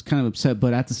was kind of upset,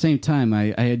 but at the same time,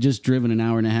 I had just driven an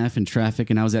hour and a half in traffic,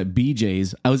 and I was at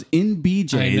BJ's. I was in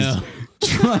BJ's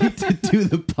trying to do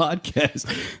the podcast,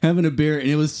 having a beer, and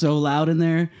it was so loud in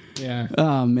there. Yeah.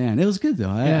 Oh man, it was good though.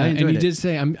 I enjoyed and you it. did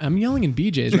say I'm yelling in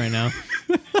BJ's right now.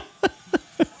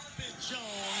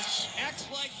 Jones acts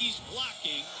like he's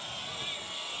blocking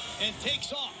and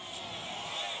takes off.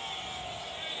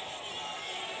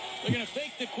 They're going to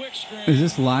fake the quick screen. Is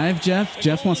this live, Jeff?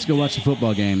 Jeff wants to go watch a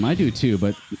football game. I do too,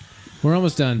 but We're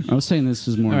almost done. I was saying this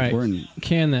is more All right. important.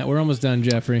 Can that. We're almost done,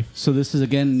 Jeffrey. So this is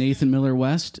again Nathan Miller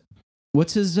West.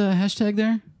 What's his hashtag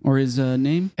there, or his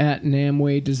name? At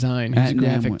Namway Design. He's At a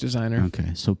graphic Namway. designer.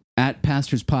 Okay, so at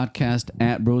Pastors Podcast,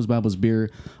 at Bros Bibles Beer.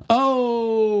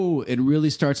 Oh, it really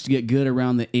starts to get good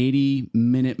around the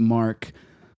 80-minute mark.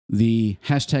 The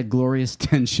hashtag Glorious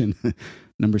Tension,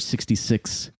 number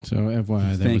 66. So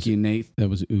FYI, Thank you, Nate. That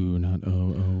was ooh, not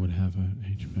O would have a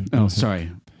H. Oh,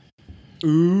 sorry.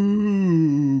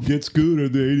 Ooh, gets good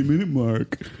at the 80-minute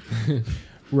mark.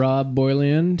 Rob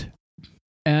Boyland.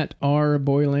 At R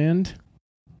Boyland.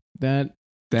 That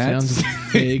sounds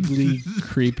vaguely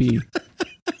creepy.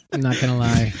 I'm not going to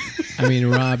lie. I mean,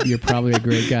 Rob, you're probably a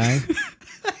great guy.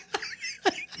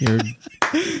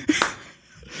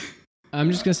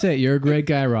 I'm just going to say it. You're a great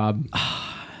guy, Rob.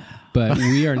 But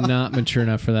we are not mature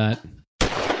enough for that.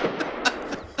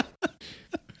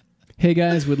 Hey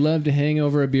guys, would love to hang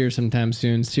over a beer sometime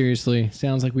soon. Seriously,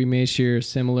 sounds like we may share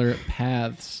similar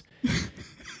paths.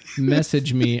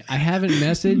 Message me. I haven't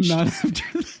messaged. Not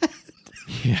after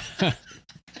that. Yeah.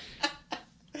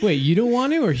 Wait, you don't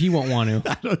want to, or he won't want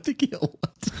to? I don't think he'll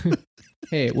want to.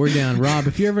 Hey, we're down. Rob,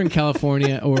 if you're ever in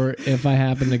California, or if I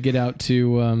happen to get out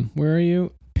to, where are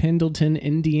you? Pendleton,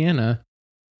 Indiana.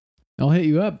 I'll hit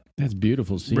you up. That's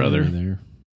beautiful scenery Brother. there.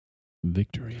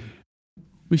 Victory.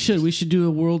 We should do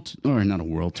a world, or not a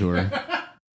world tour.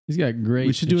 He's got great.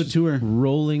 We should do a tour.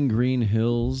 Rolling green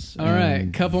hills. All right,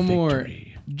 and couple more. victory.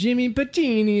 Jimmy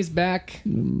Patini's back.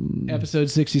 Episode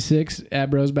 66 at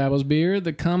Bros Babbles Beer.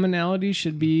 The commonality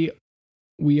should be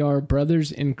we are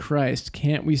brothers in Christ.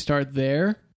 Can't we start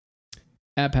there?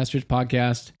 At Pastors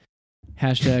Podcast.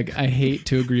 Hashtag I hate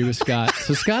to agree with Scott.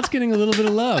 So Scott's getting a little bit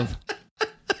of love.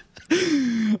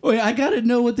 Wait, I got to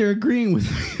know what they're agreeing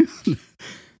with.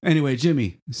 Anyway,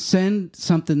 Jimmy, send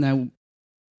something that...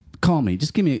 Call me.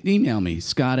 Just email me.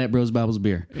 Scott at Bros Bibles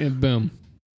Beer. And boom.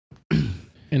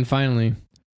 And finally...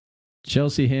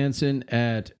 Chelsea Hansen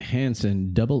at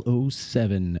Hansen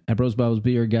 007 at Bros Bibles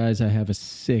Beer. Guys, I have a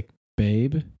sick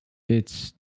babe.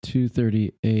 It's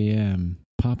 2:30 a.m.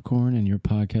 Popcorn and your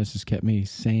podcast has kept me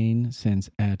sane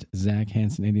since at Zach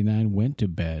Hansen 89 went to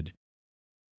bed.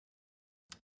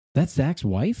 That's Zach's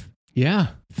wife? Yeah.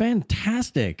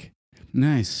 Fantastic.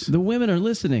 Nice. The women are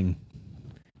listening.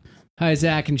 Hi,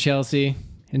 Zach and Chelsea.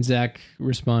 And Zach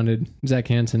responded. Zach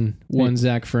Hansen. One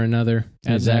Zach for another.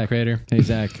 Hey, At Zach Rader. Hey,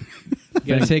 Zach.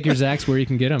 You gotta take your Zachs where you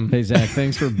can get them. Hey, Zach.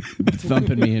 Thanks for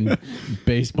thumping me in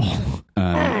baseball.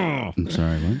 I'm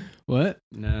sorry, what? What?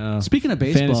 No. Speaking of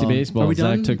baseball, Fantasy baseball, are we Zach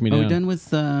done? took me Are we down. done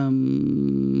with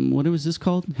what was this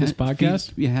called? This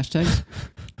podcast? Yeah, hashtags.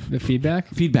 The feedback?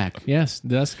 Feedback. Yes,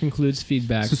 thus concludes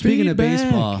feedback. So speaking of Feedback.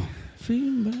 baseball,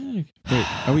 Feedback.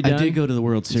 Wait, are we done? I did go to the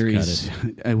World Series.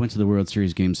 I went to the World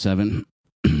Series Game 7.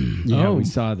 Yeah, Oh. we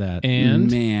saw that.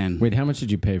 And Man, Wait, how much did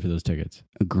you pay for those tickets?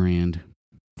 $1,000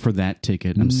 for that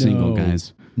ticket. I'm single,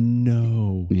 guys.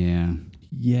 No. Yeah,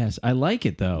 Yes, I like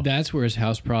it though. that's where his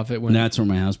house profit went. that's where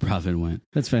my house profit went.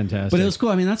 That's fantastic. But it was cool.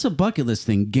 I mean, that's a bucket list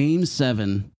thing. Game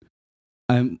 7.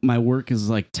 My work is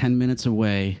like 10 minutes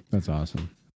away. That's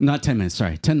awesome. Not 10 minutes,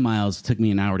 sorry. 10 miles. It took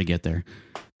me an hour to get there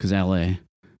because LA.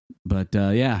 But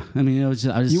yeah, I mean, I was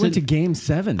You went to Game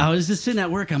 7. I was just sitting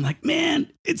at work. I'm like,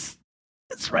 man, it's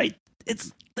right.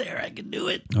 It's there. I can do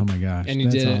it. Oh my gosh. And you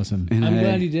that's did it. awesome. And I'm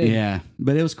glad you did. Yeah,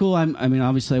 but it was cool. I mean,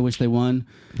 obviously, I wish they won.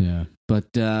 Yeah. But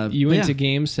You but went to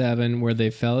Game 7 where they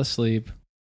fell asleep.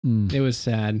 Mm. It was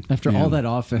sad. After Yeah. all that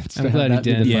offense, I'm to have glad he that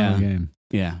be the did. final Yeah. game.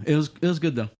 yeah, it was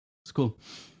good though. It's cool.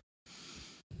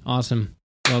 Awesome.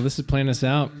 Well, this is playing us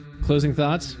out. Closing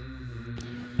thoughts?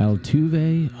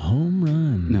 Altuve home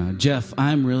run. No, Jeff,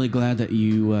 I'm really glad that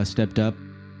you stepped up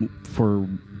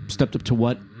to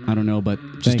what? I don't know, but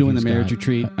just Thank doing you, the marriage Scott.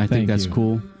 retreat, I Thank think that's you.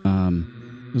 cool.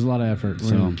 There's a lot of effort.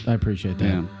 So- I appreciate that.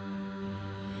 Yeah.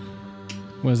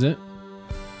 Was it?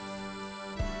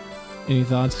 Any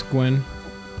thoughts, Gwen?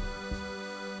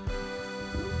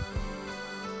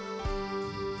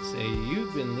 Say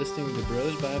you've been listening to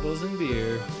Bros, Bibles, and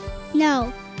Beer.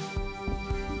 No.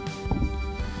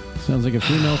 Sounds like a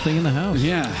female thing in the house.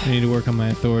 Yeah. I need to work on my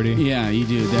authority. Yeah, you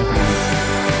do,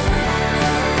 definitely.